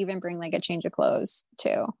I would even bring like a change of clothes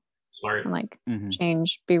too. Smart. And like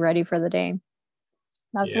change, be ready for the day.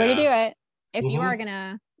 That's the way to do it if you are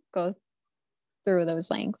gonna go through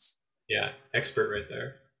those lengths. Yeah, expert right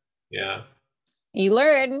there. Yeah. You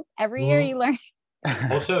learn every year. You learn.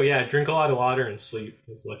 Also, drink a lot of water and sleep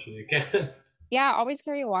as much as you can. Yeah, always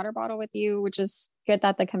carry a water bottle with you, which is good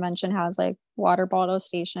that the convention has like water bottle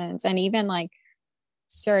stations, and even like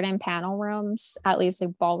certain panel rooms, at least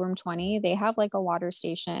like ballroom 20, they have like a water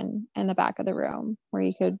station in the back of the room where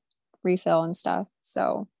you could refill and stuff.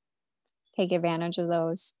 So take advantage of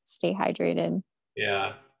those. Stay hydrated.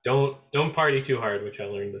 Yeah, don't party too hard, which I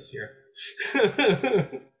learned this year.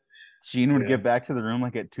 Gene would get back to the room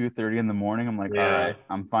like at 2:30 in the morning. I'm like, all right,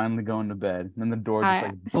 I'm finally going to bed. And then the door just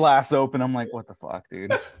like blasts open. I'm like, what the fuck,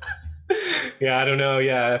 dude? Yeah, I don't know.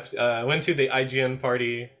 Yeah, I went to the IGN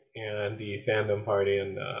party and the fandom party,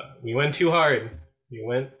 and we went too hard. We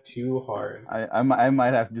went too hard. I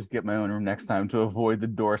might have to just get my own room next time to avoid the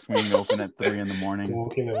door swinging open at 3 in the morning.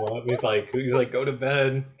 Woken him up. He's like, go to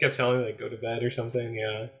bed. Kept telling me like, go to bed or something.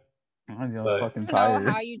 Yeah. I was But- fucking I don't know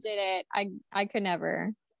tired. how you did it. I could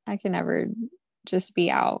never. I could never just be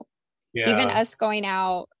out. Yeah. Even us going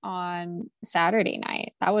out on Saturday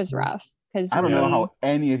night, that was rough because I don't know Yeah. how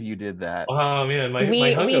any of you did that. Oh man, my We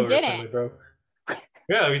hungover didn't. finally broke.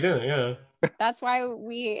 Yeah, we didn't. Yeah. that's why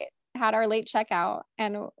we had our late checkout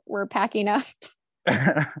and we're packing up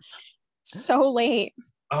so late.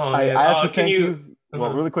 Oh I man. have to Can thank you? you.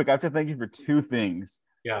 Well, really quick, I have to thank you for 2 things.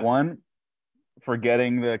 Yeah. One, for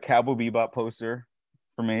getting the Cowboy Bebop poster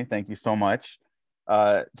for me. Thank you so much.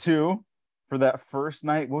 2, for that first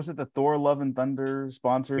night. What was it? The Thor Love and Thunder The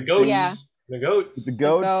sponsored goats. thing? Yeah. The goats. The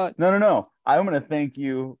goats? goats. No. I'm gonna thank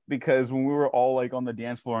you because when we were all like on the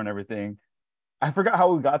dance floor and everything, I forgot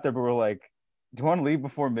how we got there, but we're like, "Do you want to leave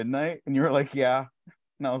before midnight?" And you were like, "Yeah."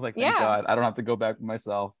 And I was like, "Thank Yeah. God, I don't have to go back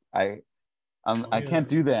myself. I Yeah. can't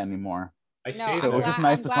do that anymore." I No, stayed. it was there. just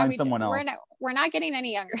nice I'm to glad find we did- someone We're else. we're not getting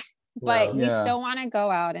any younger, but No. we Yeah. still want to go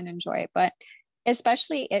out and enjoy it. But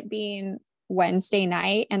especially it being Wednesday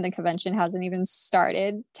night and the convention hasn't even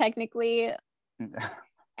started technically,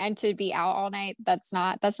 and to be out all night, that's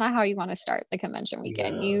not how you want to start the convention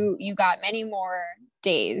weekend. No. You got many more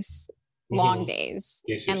days, long Mhm. days,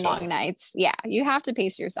 Pace and yourself. long nights. Yeah, you have to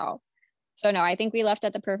pace yourself. So no, I think we left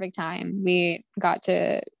at the perfect time. We got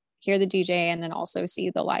to hear the DJ and then also see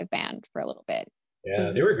the live band for a little bit.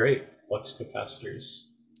 Yeah, they were great. Flux capacitors.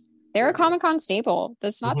 They're a Comic-Con staple.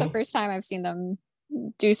 That's not the Mhm. first time I've seen them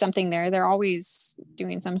do something there. They're always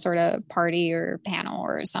doing some sort of party or panel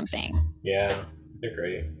or something. Yeah, they're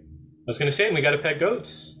great. I was gonna say we got to pet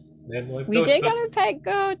goats. They had live We goats. did go to pet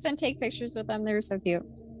goats and take pictures with them. They were so cute.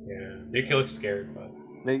 Yeah, they look scared, but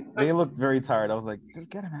They looked very tired. I was like, just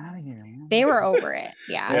get him out of here, man. They were over it.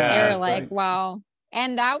 Yeah. Yeah, They were it's like, like- wow.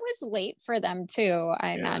 And that was late for them too,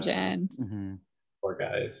 I Yeah. imagine. Mhm. poor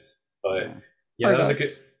guys. But Yeah. yeah, Poor that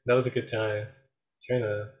goats. was a good time. Trying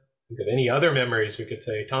to think of any other memories we could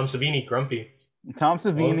say. Tom Savini, grumpy. Tom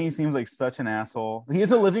Savini seems like such an asshole. He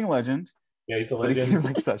is a living legend, Yeah, he's a but he legend. seems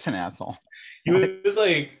like such an asshole. He was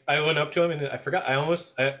like, I went up to him and I forgot. I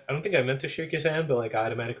don't think I meant to shake his hand, but like I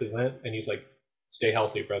automatically went, and he's like, "Stay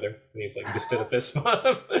healthy, brother." And he's like, just did a fist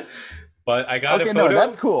bump. But I got a Okay, photo. no,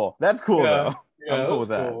 that's cool. That's cool Yeah. though. Yeah, I'm that cool was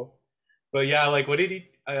with that. cool. But yeah, like, what did he?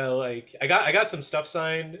 Like, I got some stuff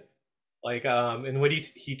signed. Like, and what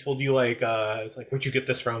he told you, like, it's like, where'd you get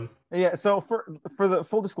this from? Yeah, so for the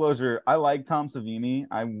full disclosure, I like Tom Savini.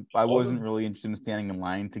 I wasn't really interested in standing in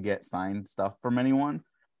line to get signed stuff from anyone,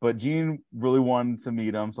 but Gene really wanted to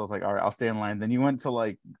meet him, so I was like, all right, I'll stay in line. Then you went to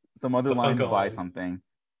like some other The line to Funko buy line. something.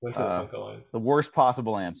 Went to the Funko line. The worst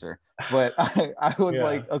possible answer. But I was Yeah.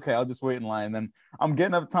 like, okay, I'll just wait in line. Then I'm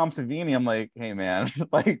getting up to Tom Savini. I'm like, hey man,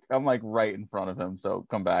 like I'm like right in front of him, so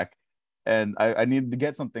come back. And I needed to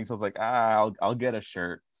get something, so I was like, I'll get a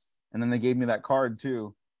shirt. And then they gave me that card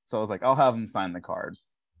too. So I was like, I'll have him sign the card.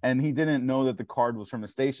 And he didn't know that the card was from the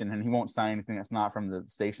station, and he won't sign anything that's not from the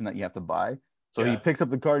station that you have to buy. So Yeah. he picks up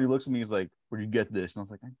the card, he looks at me, he's like, where'd you get this? And I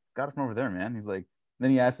was like, I got it from over there, man. He's like,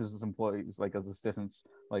 then he asks his employees, like his assistants,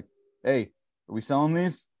 like, hey, are we selling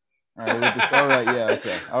these? All right, all right, yeah,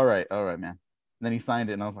 okay. All right, man. And then he signed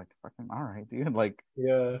it, and I was like, fucking all right, dude. Like,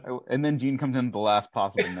 Yeah. and then Gene comes in at the last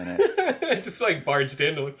possible minute. Just like barged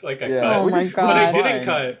in. It looks like I Yeah, cut. Oh which my is- But I God. didn't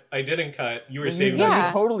fine. cut. I didn't cut. You were You- saving you me. Yeah.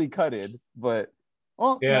 totally cutted, but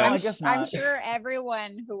well, Yeah. no, I I'm, guess I'm not. sure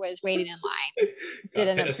everyone who was waiting in line Got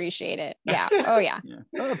didn't pissed. appreciate it. Yeah. Oh yeah.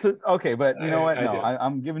 Yeah. Okay, but you know what? I No, did.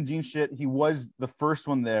 I'm giving Gene shit. He was the first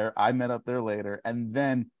one there. I met up there later, and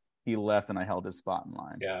then he left, and I held his spot in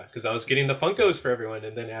line. Yeah, because I was getting the Funkos for everyone,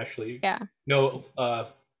 and then Ashley. Yeah. No,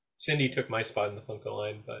 Cindy took my spot in the Funko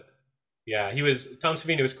line, but yeah, Tom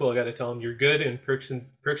Savini was cool. I got to tell him, you're good, and perks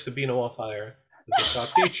of being a wallflower as a shop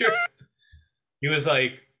teacher. He was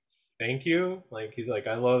like, thank you. Like, he's like,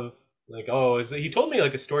 I love, like, he told me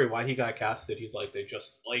like a story why he got casted. He's like, they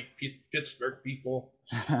just like Pittsburgh people.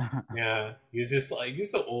 Yeah, he was just like,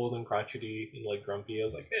 he's so old and crotchety and like grumpy. I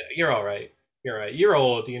was like, yeah, you're all right. You're all right. You're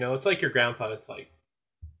old, you know. It's like your grandpa. It's like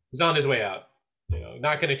he's on his way out. You know,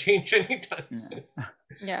 not going to change anytime soon.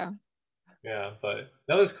 Yeah. Yeah, but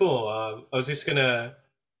that was cool. I was just gonna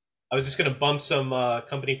bump some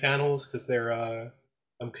company panels because they're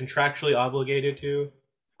I'm contractually obligated to.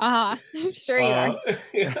 Uh-huh. Sure you are.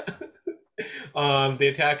 Yeah. The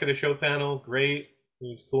Attack of the Show panel, great. It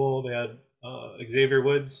was cool. They had Xavier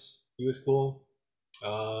Woods. He was cool.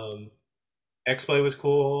 X-Play was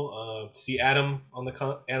cool. To see Adam on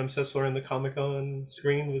the Adam Sessler in the Comic-Con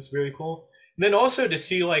screen was really cool. And then also to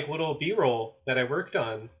see like little B-roll that I worked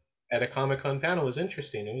on at a Comic-Con panel was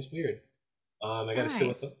interesting. It was weird. I got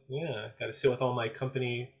to sit with all my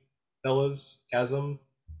company fellows. Chasm,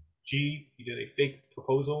 G, he did a fake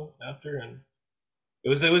proposal after, and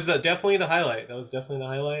definitely the highlight. That was definitely the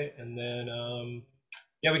highlight. And then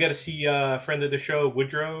we got to see friend of the show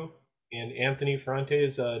Woodrow and Anthony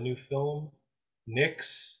Ferrante's new film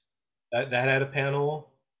Nyx. That had a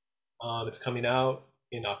panel. It's coming out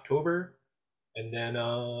in October. And then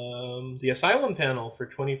the Asylum panel for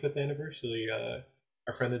 25th anniversary.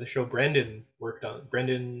 Our friend of the show Brendan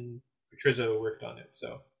Petrizzo worked on it.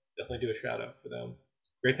 So definitely do a shout out for them.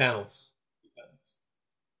 Great panels.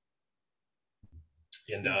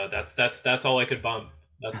 And that's all I could bump.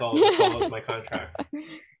 That's all of my contract.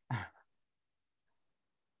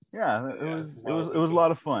 Yeah, it was a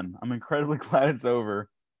lot of fun. I'm incredibly glad it's over,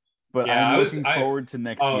 but I'm looking forward to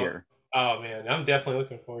next year. Oh man, I'm definitely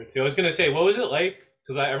looking forward to. I was gonna say, what was it like?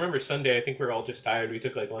 Because I remember Sunday. I think we were all just tired. We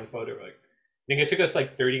took like one photo. I think it took us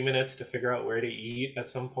like 30 minutes to figure out where to eat at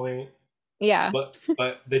some point. Yeah. But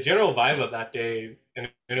the general vibe of that day, and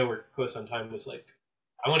I know we're close on time, was like,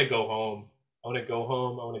 I want to go home. I want to go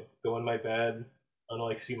home. I want to go in my bed. I want to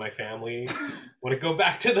like see my family. I want to go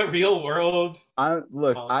back to the real world. I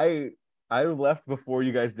left before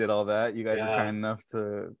you guys did all that. You guys were kind enough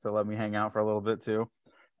to let me hang out for a little bit too.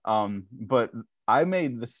 But I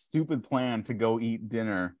made the stupid plan to go eat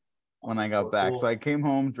dinner when I got back. Cool. So I came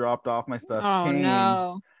home, dropped off my stuff, changed,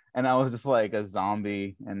 and I was just like a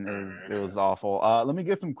zombie, and it was awful. Let me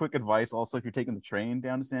give some quick advice. Also, if you're taking the train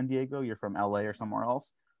down to San Diego, you're from LA or somewhere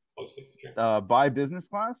else, buy business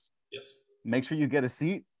class. Yes. Make sure you get a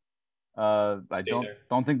seat. I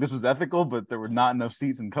don't think this was ethical, but there were not enough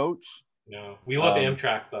seats in coach. No, we love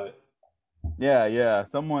Amtrak, but yeah.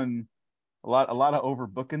 A lot of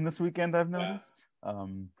overbooking this weekend, I've noticed.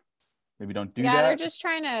 Maybe don't do that. Yeah, they're just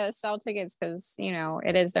trying to sell tickets because,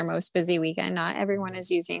 it is their most busy weekend. Not everyone is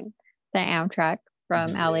using the Amtrak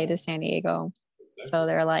from LA to San Diego. Exactly. So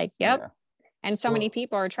they're like, yep. Yeah. And so many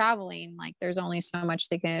people are traveling. Like, there's only so much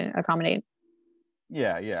they can accommodate.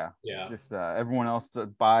 Yeah. Just everyone else to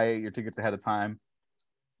buy your tickets ahead of time.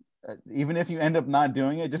 Even if you end up not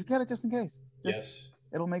doing it, just get it just in case.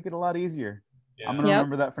 It'll make it a lot easier. Yeah. I'm going to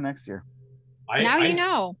remember that for next year. Now you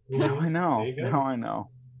know. Now I know.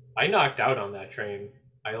 I knocked out on that train.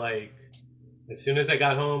 As soon as I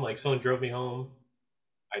got home, like someone drove me home,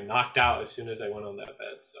 I knocked out as soon as I went on that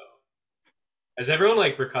bed. So has everyone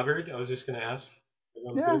recovered? I was just going to ask.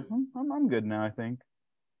 Yeah, I'm good now, I think.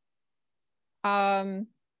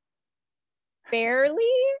 Barely.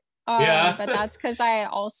 But that's because I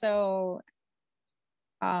also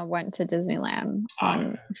went to Disneyland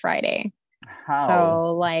on Friday. How?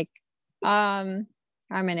 So I'm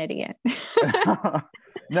an idiot.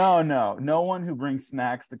 No one who brings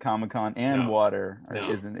snacks to Comic-Con and water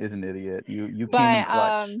is an idiot. You came in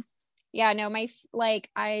clutch. I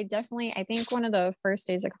think one of the first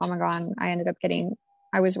days of Comic-Con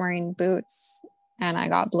I was wearing boots and I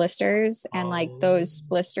got blisters, and those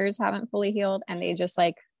blisters haven't fully healed, and they just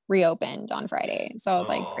reopened on Friday. So I was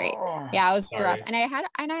like, great. Yeah, it was rough. And I had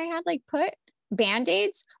put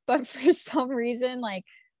band-aids, but for some reason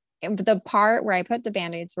the part where I put the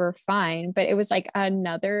band-aids were fine, but it was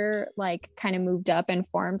another kind of moved up and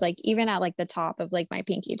formed even at the top of my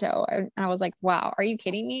pinky toe. And I was like, wow, are you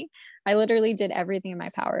kidding me? I literally did everything in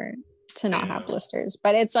my power to not have blisters.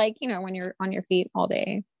 But it's when you're on your feet all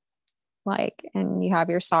day, and you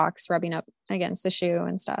have your socks rubbing up against the shoe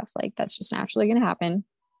and stuff, that's just naturally gonna happen.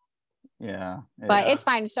 Yeah. But it's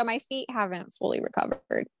fine. So my feet haven't fully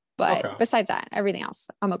recovered, but besides that, everything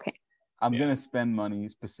else, I'm okay. I'm gonna spend money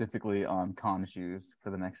specifically on con shoes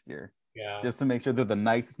for the next year. Yeah. Just to make sure they're the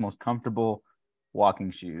nicest, most comfortable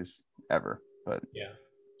walking shoes ever. But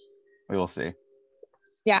we will see.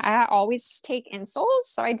 Yeah, I always take insoles.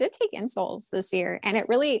 So I did take insoles this year, and it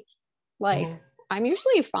really I'm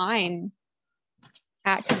usually fine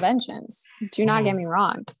at conventions. Do not get me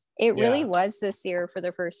wrong. It really was this year for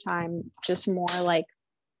the first time, just more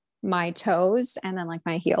my toes and then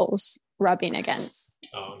my heels rubbing against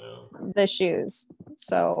the shoes.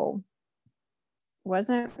 So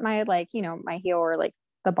wasn't my my heel or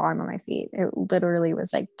the bottom of my feet. It literally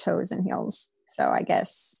was toes and heels. So I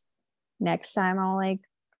guess next time I'll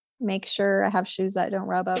make sure I have shoes that don't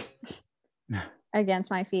rub up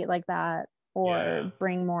against my feet like that, or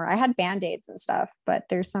bring more. I had band-aids and stuff, but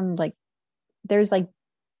there's some there's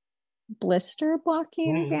blister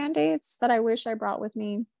blocking band-aids that I wish I brought with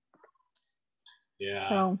me. Yeah.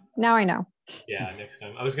 So now I know. Yeah, next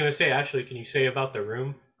time. I was gonna say, Ashley, can you say about the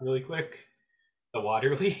room really quick? The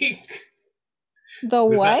water leak. The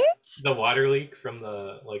Was that what? the water leak from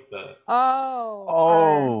the Oh,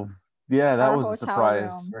 Oh, yeah, that our was a hotel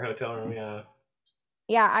surprise. room. our hotel room? Yeah.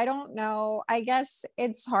 Yeah, I don't know. I guess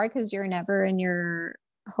it's hard because you're never in your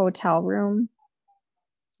hotel room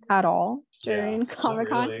at all Yeah. during Not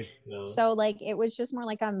Comic-Con. really. No. So like it was just more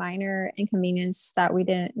like a minor inconvenience that we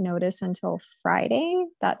didn't notice until Friday,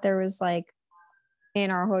 that there was like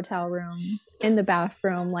in our hotel room, in the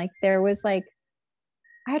bathroom, like there was like,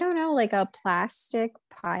 I don't know, like a plastic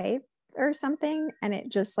pipe or something, and it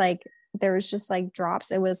just like there was just like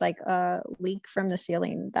drops. It was like a leak from the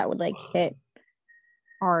ceiling that would like hit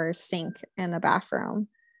our sink in the bathroom.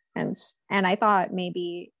 And I thought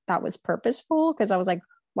maybe that was purposeful, because I was like,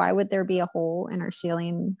 why would there be a hole in our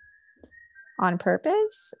ceiling on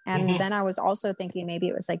purpose? And then I was also thinking maybe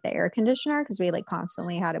it was like the air conditioner, because we like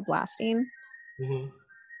constantly had it blasting. Mm-hmm.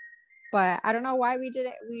 But I don't know why we did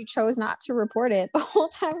it. We chose not to report it the whole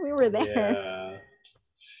time we were there. Yeah.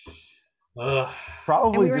 Ugh. And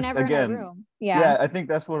Probably we were just never in our again, room. Yeah. yeah, I think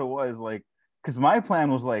that's what it was. Like, because my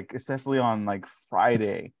plan was like, especially on like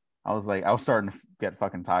Friday, I was like, I was starting to get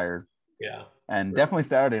fucking tired, Yeah. and definitely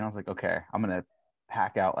Saturday, and I was like, okay, I'm gonna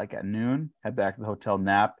pack out like at noon, head back to the hotel,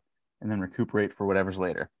 nap, and then recuperate for whatever's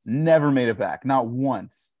later. Never made it back, not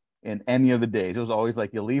once in any of the days. It was always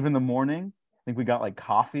like you leave in the morning. I think we got like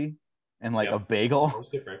coffee and like a That bagel. was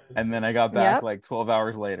good breakfast. And then I got back Yep. like 12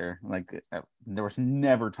 hours later. Like there was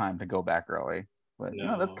never time to go back early. But you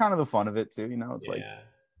know, that's No. kind of the fun of it too. You know, it's Yeah. like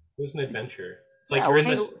It was an adventure. It's like yeah, you're in it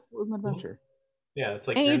this. was an adventure. Yeah, it's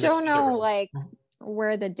like And you're you in this don't know other world. like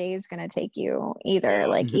where the day is going to take you either. Yeah.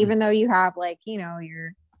 Like Mhm. even though you have like, you know,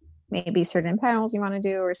 your maybe certain panels you want to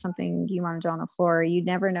do or something you want to do on the floor, you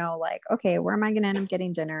never know like, okay, where am I going to end up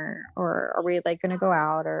getting dinner, or are we like going to go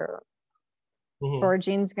out, or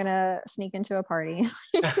Gene's going to sneak into a party.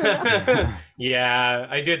 Yeah,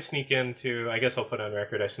 I did sneak into. I guess I'll put on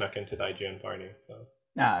record. I snuck into the IGN party. So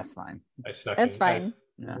Nah, it's fine. I snuck It's in. fine.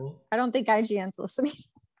 Yeah. I don't think IGN's listening.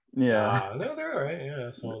 Yeah. No, they're all right.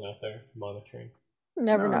 Yeah, someone out there monitoring.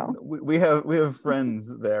 Never No, know. we have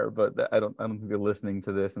friends there, but I don't think they're listening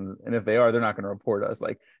to this, and if they are, they're not going to report us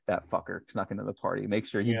like that fucker snuck into the party. Make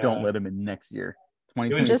sure you don't Yeah. let him in next year.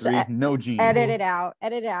 It was Just 2023, no Gene. edit it out.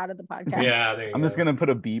 Edit it out of the podcast. Yeah, there you I'm go. just gonna put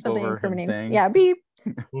a beep Something over him incriminating. saying, Yeah, beep.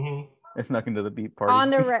 I snuck into the beep party. On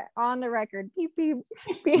the record. Beep beep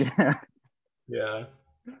beep. Yeah. Yeah.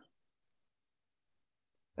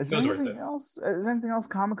 Is there anything else? Is there anything else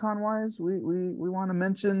Comic-Con wise we want to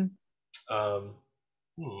mention? I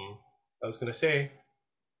was gonna say,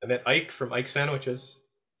 I met Ike from Ike Sandwiches.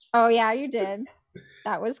 Oh yeah, you did.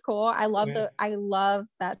 That was cool. I love Yeah. I love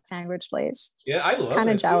that sandwich place. Yeah, I love it. Kind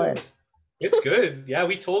of jealous. Too. It's good. Yeah,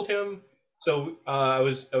 we told him. So I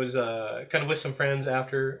was kind of with some friends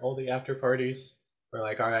after all the after parties. We're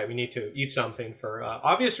like, all right, we need to eat something for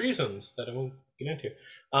obvious reasons that I won't get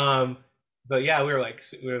into. But yeah, we were like,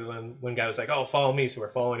 one guy was like, oh, follow me. So we're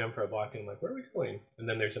following him for a block, and I'm like, where are we going? And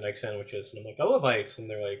then there's an Ike Sandwiches, and I'm like, I love Ike's, and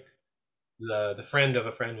they're like, the friend of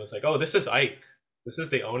a friend was like, oh, this is Ike. This is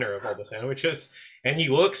the owner of all the sandwiches. And he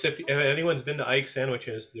looks, if anyone's been to Ike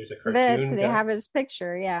Sandwiches, there's a cartoon. They have his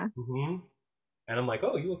picture, yeah. Mm-hmm. And I'm like,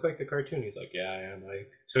 oh, you look like the cartoon. He's like, yeah, I am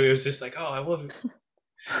Ike. So it was just like, oh,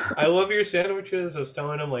 I love your sandwiches. I was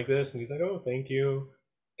telling him like this, and he's like, oh, thank you.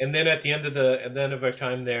 And then at the end of our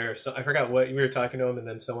time there, so I forgot what we were talking to him, and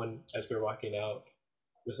then someone, as we were walking out,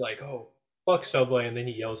 was like, oh, fuck Subway, and then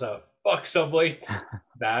he yells out, fuck Subway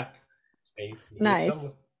back. And he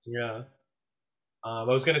nice. Yeah. I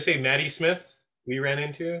was gonna say Maddie Smith we ran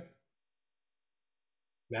into.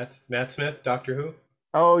 Matt Smith, Doctor Who.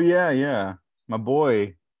 Oh yeah, my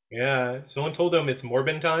boy. Yeah, someone told him it's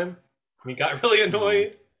Morbin time. He got really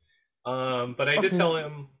annoyed. But I did tell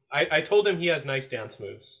him. I told him he has nice dance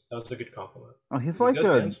moves. That was a good compliment. Oh, he's like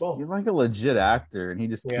a legit actor, and he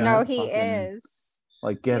just can't no, he is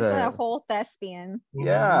like he's a whole thespian.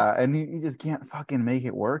 Yeah, and he just can't fucking make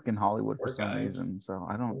it work in Hollywood for some reason. So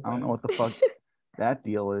I don't know what the fuck that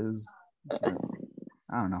deal is.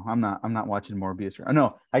 I don't know. I'm not watching Morbius.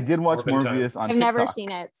 No, I did watch Morbius on TikTok. I've never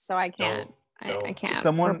seen it, so I can't. I can't.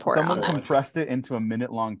 Someone on compressed it into a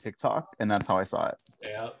minute-long TikTok, and that's how I saw it.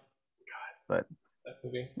 Yeah. God. But that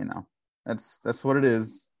movie. You know, that's what it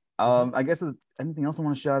is. I guess anything else I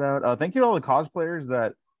want to shout out? Thank you to all the cosplayers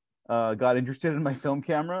that got interested in my film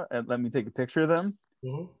camera and let me take a picture of them.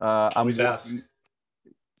 Always ask.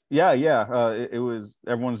 Yeah. It was,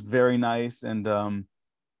 everyone's very nice, and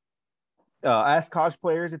ask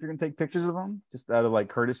cosplayers if you're gonna take pictures of them, just out of like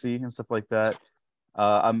courtesy and stuff like that.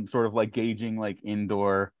 I'm sort of like gauging like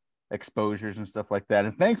indoor exposures and stuff like that.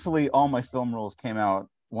 And thankfully, all my film roles came out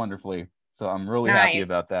wonderfully, so I'm really happy Nice.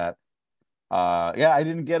 about that. Yeah, I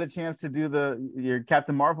didn't get a chance to do your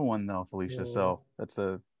Captain Marvel one though, Felicia. So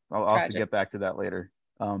I'll have to get back to that later.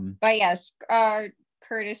 But yes,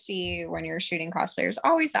 courtesy when you're shooting cosplayers,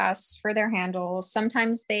 always ask for their handles.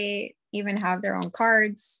 Sometimes they even have their own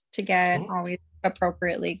cards to get. Always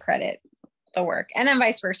appropriately credit the work, and then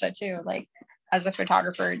vice versa too. Like as a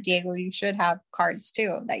photographer, Diego, you should have cards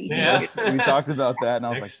too that you can. Yes, we talked about that, and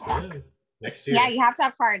I was like, next year. Yeah, you have to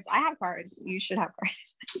have cards. I have cards. You should have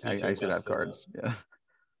cards. I should have cards. Yeah.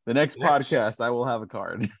 The next podcast, I will have a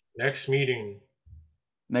card. Next meeting.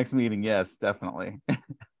 Yes, definitely.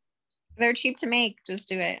 They're cheap to make. Just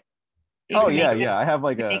do it. Yeah. I have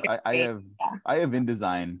I have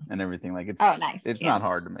InDesign and everything. Like it's nice. It's not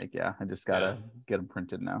hard to make. Yeah, I just gotta get them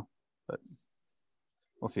printed now. But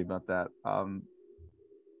we'll see about that.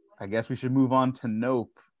 I guess we should move on to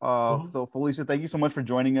Nope. So Felicia, thank you so much for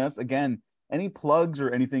joining us again. Any plugs or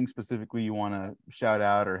anything specifically you want to shout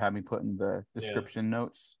out or have me put in the description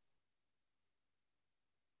notes?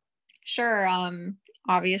 Sure.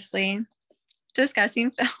 Obviously,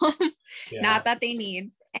 discussing film. Not that they need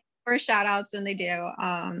more shout outs than they do.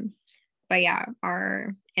 But yeah,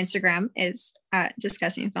 our Instagram is at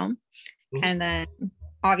discussing film. And then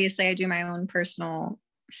obviously I do my own personal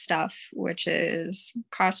stuff, which is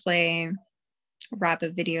cosplay,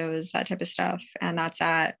 wrap-up videos, that type of stuff. And that's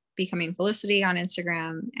at Becoming Felicity on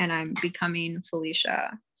Instagram, and I'm Becoming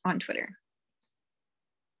Felicia on Twitter.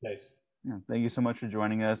 Nice. Yeah, thank you so much for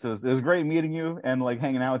joining us. It was great meeting you and like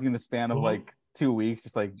hanging out with you in the span of like 2 weeks,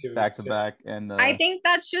 just like back to back. And I think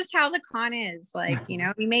that's just how the con is. Like, you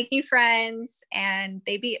know, we make new friends, and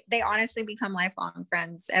they honestly become lifelong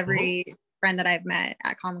friends. Every friend that I've met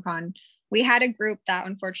at Comic-Con, we had a group that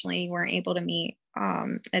unfortunately weren't able to meet.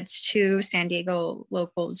 It's two San Diego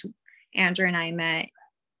locals. Andrew and I met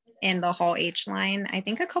in the Hall H line, I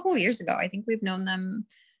think a couple of years ago. I think we've known them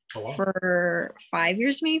for 5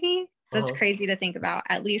 years, maybe. That's crazy to think about.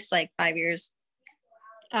 At least like 5 years.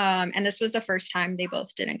 And this was the first time they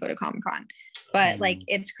both didn't go to Comic-Con. But like,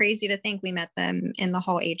 it's crazy to think we met them in the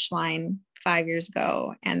Hall H line 5 years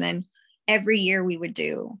ago. And then every year we would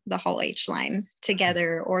do the Hall H line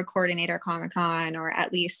together, or coordinate our Comic-Con, or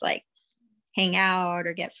at least like hang out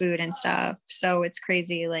or get food and stuff. So it's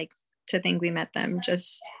crazy, like, to think we met them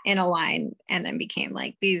just in a line and then became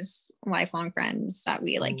like these lifelong friends that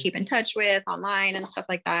we like keep in touch with online and stuff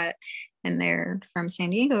like that. And they're from San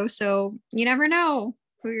Diego, so you never know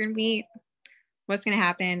who you're gonna meet, what's gonna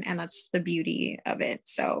happen, and that's the beauty of it.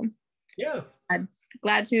 So yeah, I'm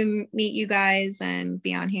glad to meet you guys and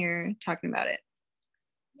be on here talking about it.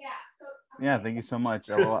 Yeah, thank you so much.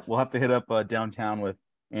 We'll have to hit up downtown with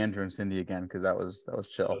Andrew and Cindy again, because that was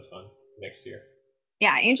chill. That was fun. Next year.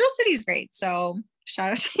 Yeah, Angel City is great. So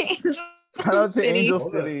shout out to Angel Angel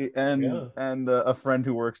City and a friend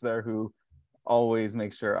who works there who always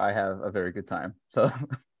makes sure I have a very good time. So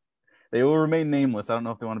they will remain nameless. I don't know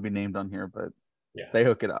if they want to be named on here, but they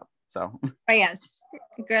hook it up. So but yes,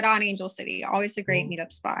 good on Angel City. Always a great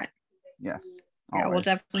meetup spot. Yes. Yeah, we'll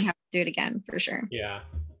definitely have to do it again for sure. Yeah.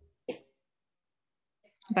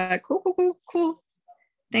 But cool.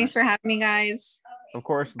 Thanks for having me, guys. Of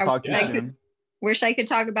course, we'll talk to you soon. Wish I could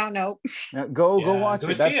talk about Nope. Yeah, go watch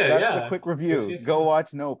it. That's the quick review. Go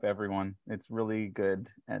watch Nope, everyone. It's really good.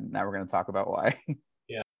 And now we're going to talk about why.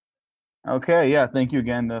 Yeah. Okay. Yeah. Thank you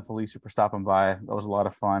again to Felicia for stopping by. That was a lot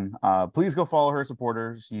of fun. Please go follow her, support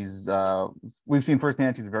her. She's we've seen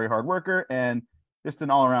firsthand she's a very hard worker and just an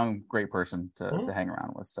all-around great person to hang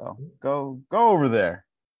around with. So go over there.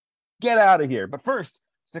 Get out of here. But first,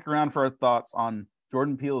 stick around for our thoughts on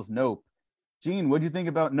Jordan Peele's Nope. Gene, what do you think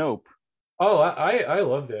about Nope? Oh, I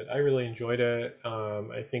loved it. I really enjoyed it.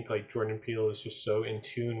 I think like Jordan Peele is just so in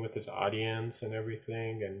tune with his audience and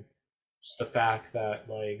everything, and just the fact that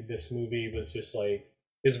like this movie was just like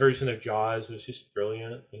his version of Jaws was just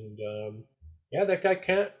brilliant. And that guy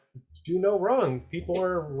can't do no wrong. People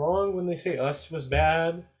are wrong when they say Us was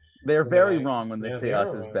bad. They're very wrong when they say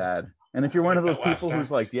Us is bad. And if you're one of those people who's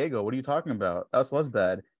like, Diego, what are you talking about? Us was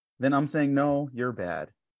bad. Then I'm saying, no, you're bad.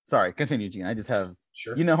 Sorry, continue, Gene. I just have,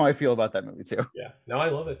 you know how I feel about that movie too. Yeah, no, I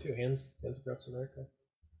love it too. Hands across America.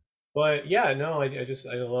 But yeah, no, I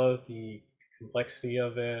love the complexity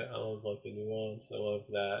of it. I love like the nuance. I love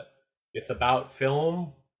that it's about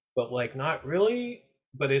film, but like not really.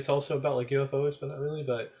 But it's also about like UFOs, but not really.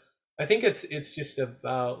 But I think it's just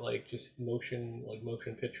about like just motion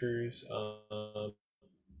pictures. The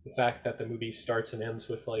fact that the movie starts and ends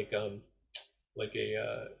with like a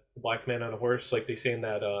black man on a horse, like they say in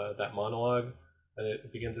that monologue, and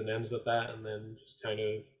it begins and ends with that, and then just kind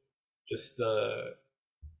of just the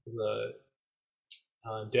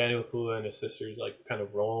Daniel Kaluuya and his sisters like kind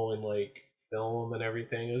of role in like film and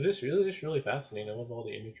everything. It was just really fascinating. I love all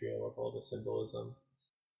the imagery. I love all the symbolism.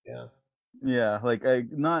 Yeah. Yeah, like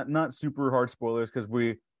not super hard spoilers because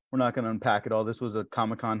we're not going to unpack it all. This was a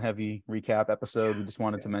Comic-Con heavy recap episode. We just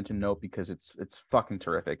wanted to mention Nope because it's fucking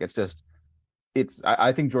terrific. It's just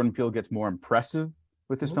I think Jordan Peele gets more impressive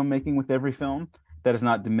with his filmmaking with every film. That is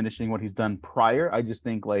not diminishing what he's done prior. I just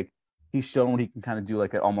think like he's shown what he can kind of do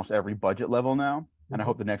like at almost every budget level now. And I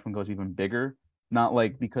hope the next one goes even bigger. Not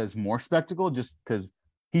like because more spectacle, just because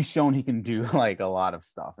he's shown he can do like a lot of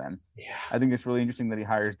stuff. And I think it's really interesting that he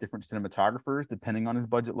hires different cinematographers depending on his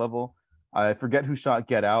budget level. I forget who shot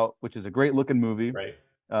Get Out, which is a great looking movie. Right.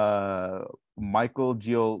 Michael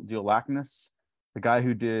Giolakis, the guy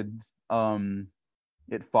who did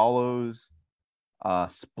It Follows,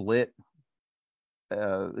 Split.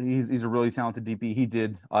 He's a really talented DP. He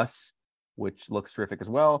did Us, which looks terrific as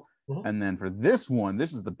well. And then for this one,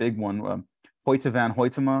 this is the big one. Hoyte van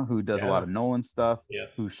Hoytema, who does a lot of Nolan stuff,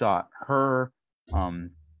 who shot Her.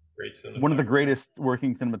 Great one of the greatest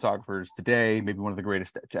working cinematographers today, maybe one of the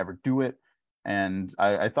greatest to ever do it. And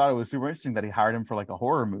I thought it was super interesting that he hired him for like a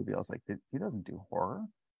horror movie. I was like, he doesn't do horror,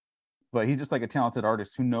 but he's just like a talented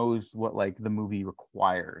artist who knows what like the movie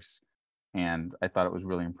requires. And I thought it was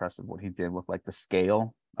really impressive what he did with like the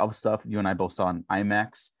scale of stuff. You and I both saw in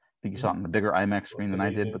IMAX. I think you saw it on a bigger IMAX screen than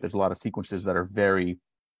I did, but there's a lot of sequences that are very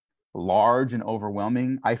large and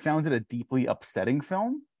overwhelming. I found it a deeply upsetting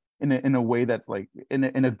film in a way that's like in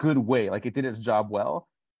a good way. Like it did its job well,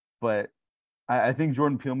 but I think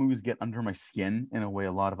Jordan Peele movies get under my skin in a way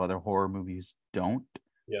a lot of other horror movies don't.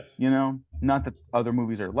 Yes. You know, not that other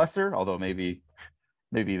movies are lesser, although maybe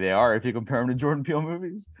they are if you compare them to Jordan Peele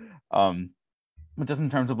movies. But just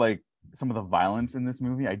in terms of like some of the violence in this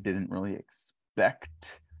movie, I didn't really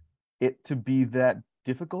expect it to be that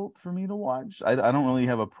difficult for me to watch. I don't really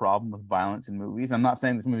have a problem with violence in movies. I'm not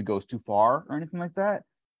saying this movie goes too far or anything like that.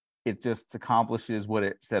 It just accomplishes what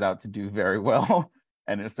it set out to do very well.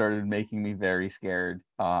 And it started making me very scared.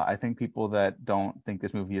 I think people that don't think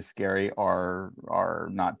this movie is scary are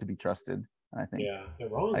not to be trusted. I think they're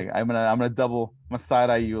wrong. I'm gonna side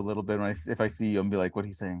eye you a little bit if I see you and be like, what are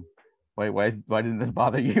you saying? Why didn't this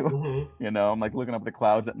bother you? You know, I'm like looking up at the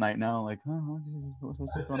clouds at night now, like, oh,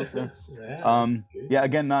 what's going up there?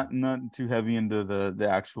 Again, not too heavy into the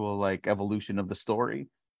actual like evolution of the story,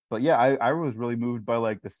 but yeah, I was really moved by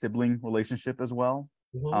like the sibling relationship as well.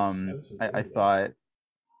 I thought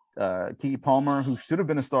Keke Palmer, who should have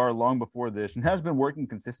been a star long before this and has been working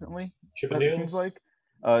consistently, it seems like.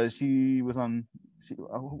 She was on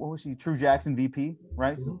what was she? True Jackson VP,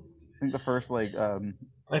 right? I think the first like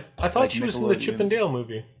I thought like she was in the Chip and Dale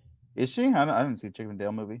movie. Is she? I didn't see a Chip and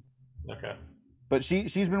Dale movie. Okay. But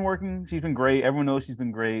she's been working. She's been great. Everyone knows she's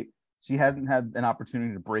been great. She hasn't had an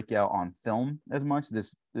opportunity to break out on film as much.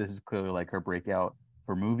 This is clearly like her breakout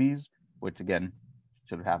for movies, which again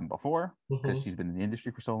should have happened before because she's been in the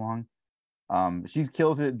industry for so long. She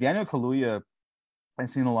kills it. Daniel Kaluuya, I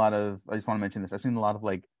just want to mention this. I've seen a lot of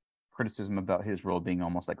like criticism about his role being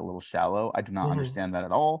almost like a little shallow. I do not understand that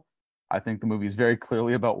at all. I think the movie is very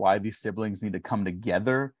clearly about why these siblings need to come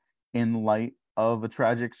together in light of a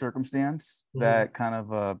tragic circumstance that kind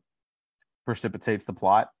of precipitates the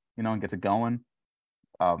plot, you know, and gets it going.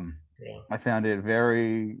 I found it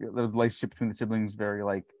the relationship between the siblings very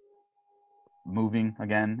like moving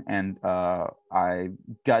again, and I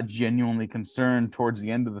got genuinely concerned towards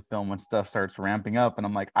the end of the film when stuff starts ramping up, and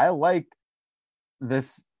I'm like, I like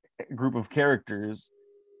this group of characters,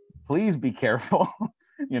 please be careful.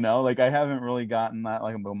 You know, like I haven't really gotten that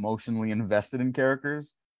like emotionally invested in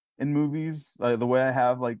characters in movies the way I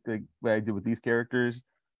have like the way I did with these characters.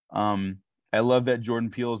 I love that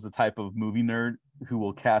Jordan Peele is the type of movie nerd who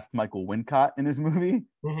will cast Michael Wincott in his movie.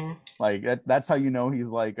 Like that's how you know he's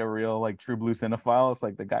like a real like true blue cinephile. It's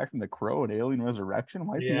like the guy from The Crow and Alien Resurrection.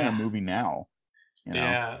 Why is he in a movie now? You know?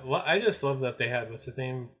 Yeah, well, I just love that they had what's his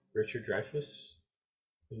name, Richard Dreyfuss,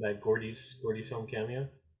 in that Gordy's Home cameo.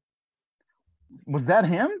 Was that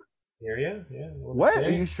him? Yeah. What? Are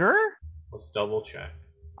you sure? Let's double check.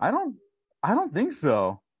 I don't think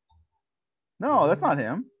so. No, that's not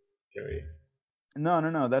him. Joey.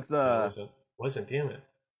 No. That's wasn't damn it.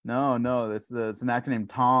 No. It's an actor named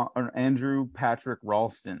Andrew Patrick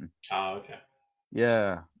Ralston. Oh, okay.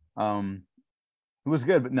 Yeah. It was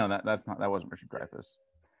good, but no, that wasn't Richard Dreyfuss.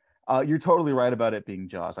 You're totally right about it being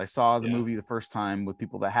Jaws. I saw the movie the first time with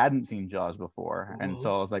people that hadn't seen Jaws before, and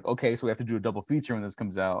so I was like, okay, so we have to do a double feature when this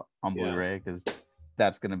comes out on Blu-ray because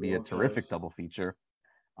that's going to be a terrific double feature.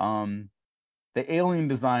 The alien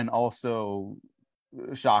design also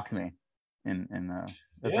shocked me in a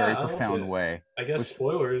very profound way. I guess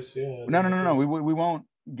spoilers. Yeah. No. We won't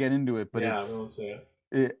get into it, but we won't say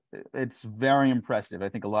it's very impressive. I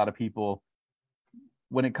think a lot of people,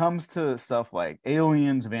 when it comes to stuff like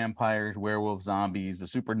aliens, vampires, werewolves, zombies, the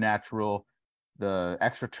supernatural, the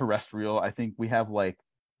extraterrestrial, I think we have like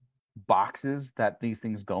boxes that these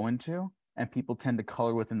things go into, and people tend to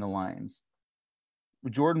color within the lines.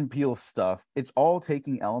 With Jordan Peele's stuff, it's all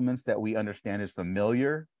taking elements that we understand as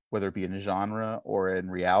familiar, whether it be in genre or in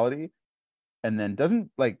reality, and then doesn't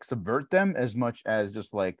like subvert them as much as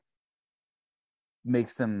just like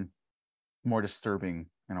makes them more disturbing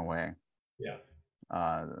in a way. Yeah.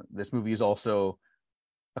 This movie is also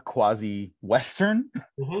a quasi Western,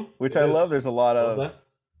 which I love. There's a lot of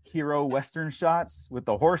hero Western shots with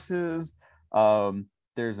the horses.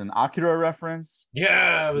 There's an Akira reference.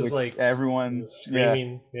 Yeah, it was like everyone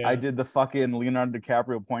screaming. Yeah. I did the fucking Leonardo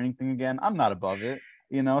DiCaprio pointing thing again. I'm not above it.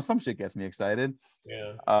 You know, some shit gets me excited.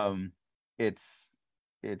 Yeah. It's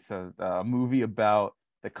a movie about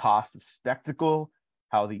the cost of spectacle,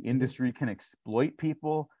 how the industry can exploit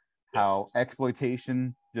people, how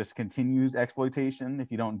exploitation just continues exploitation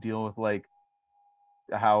if you don't deal with like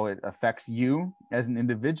how it affects you as an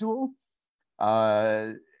individual.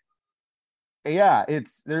 There's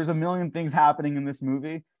a million things happening in this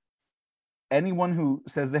movie. Anyone who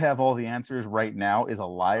says they have all the answers right now is a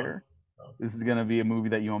liar. This is going to be a movie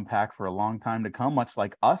that you unpack for a long time to come, much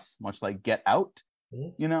like Us, much like Get Out.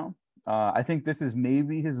 You know, I think this is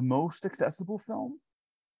maybe his most accessible film.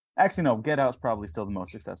 Actually, no, Get Out's probably still the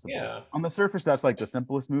most accessible. Yeah. On the surface, that's like the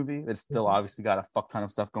simplest movie. It's still obviously got a fuck ton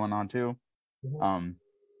of stuff going on too.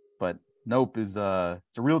 But Nope is it's a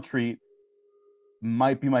real treat.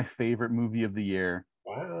 Might be my favorite movie of the year.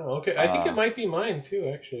 Wow. Okay. I think it might be mine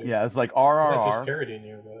too, actually. Yeah, it's like RRR. Not just parodying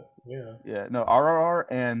you, but yeah. Yeah, no, RRR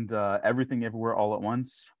and Everything Everywhere All at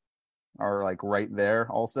Once are like right there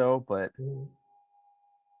also, but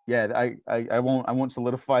yeah, I won't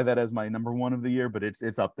solidify that as my number one of the year, but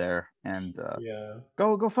it's up there. And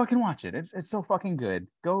go fucking watch it. It's so fucking good.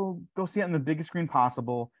 Go see it on the biggest screen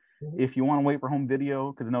possible. If you want to wait for home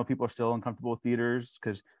video, because I know people are still uncomfortable with theaters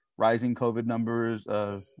because rising COVID numbers,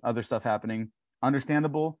 other stuff happening.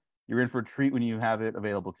 Understandable. You're in for a treat when you have it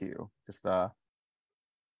available to you. Just and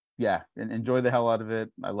enjoy the hell out of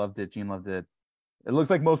it. I loved it. Gene loved it. It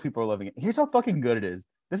looks like most people are loving it. Here's how fucking good it is.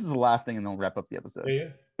 This is the last thing, and then we'll wrap up the episode. Yeah.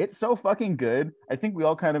 It's so fucking good. I think we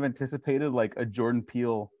all kind of anticipated like a Jordan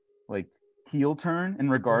Peele like heel turn in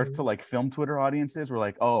regards to like film Twitter audiences. We're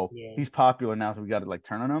like, he's popular now, so we got to like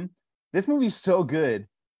turn on him. This movie's so good.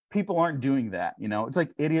 People aren't doing that, you know. It's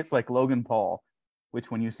like idiots like Logan Paul,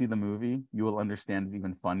 which when you see the movie, you will understand is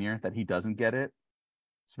even funnier that he doesn't get it,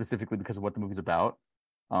 specifically because of what the movie's about.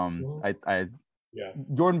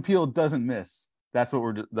 Jordan Peele doesn't miss. That's what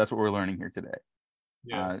we're learning here today.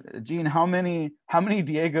 Yeah. Gene, how many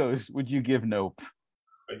Diegos would you give Nope?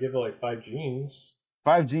 I give it like 5 Genes.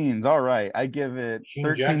 5 Genes. All right. I give it Gene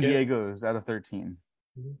 13 jacket. Diegos out of 13.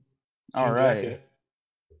 All Gene right. jacket.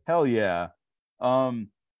 Hell yeah.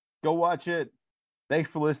 Go watch it. Thanks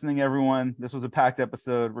for listening, everyone. This was a packed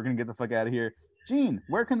episode. We're gonna get the fuck out of here. Gene,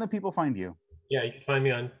 where can the people find you? Yeah, you can find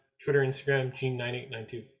me on Twitter, Instagram,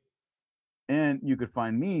 Gene9892. And you could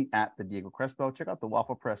find me at the Diego Crespo. Check out the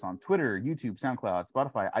Waffle Press on Twitter, YouTube, SoundCloud,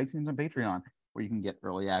 Spotify, iTunes, and Patreon, where you can get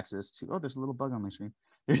early access to. Oh, there's a little bug on my screen.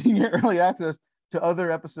 You can get early access to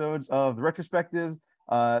other episodes of the retrospective.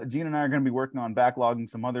 Gene and I are going to be working on backlogging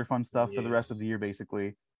some other fun stuff for the rest of the year.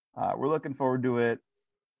 Basically, we're looking forward to it.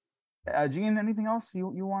 Gene, anything else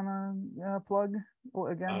you want to plug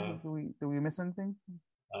again? Do we miss anything?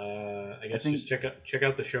 I guess just check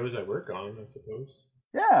out the shows I work on, I suppose.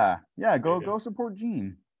 Yeah. Go support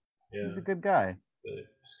Gene. Yeah. He's a good guy.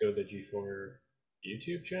 Just go to the G4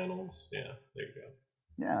 YouTube channels. Yeah, there you go.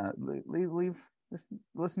 Yeah, leave. Just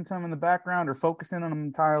listen to him in the background or focus in on him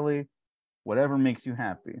entirely. Whatever makes you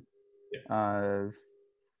happy.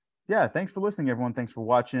 Yeah. Thanks for listening, everyone. Thanks for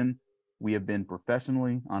watching. We have been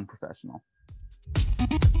professionally unprofessional.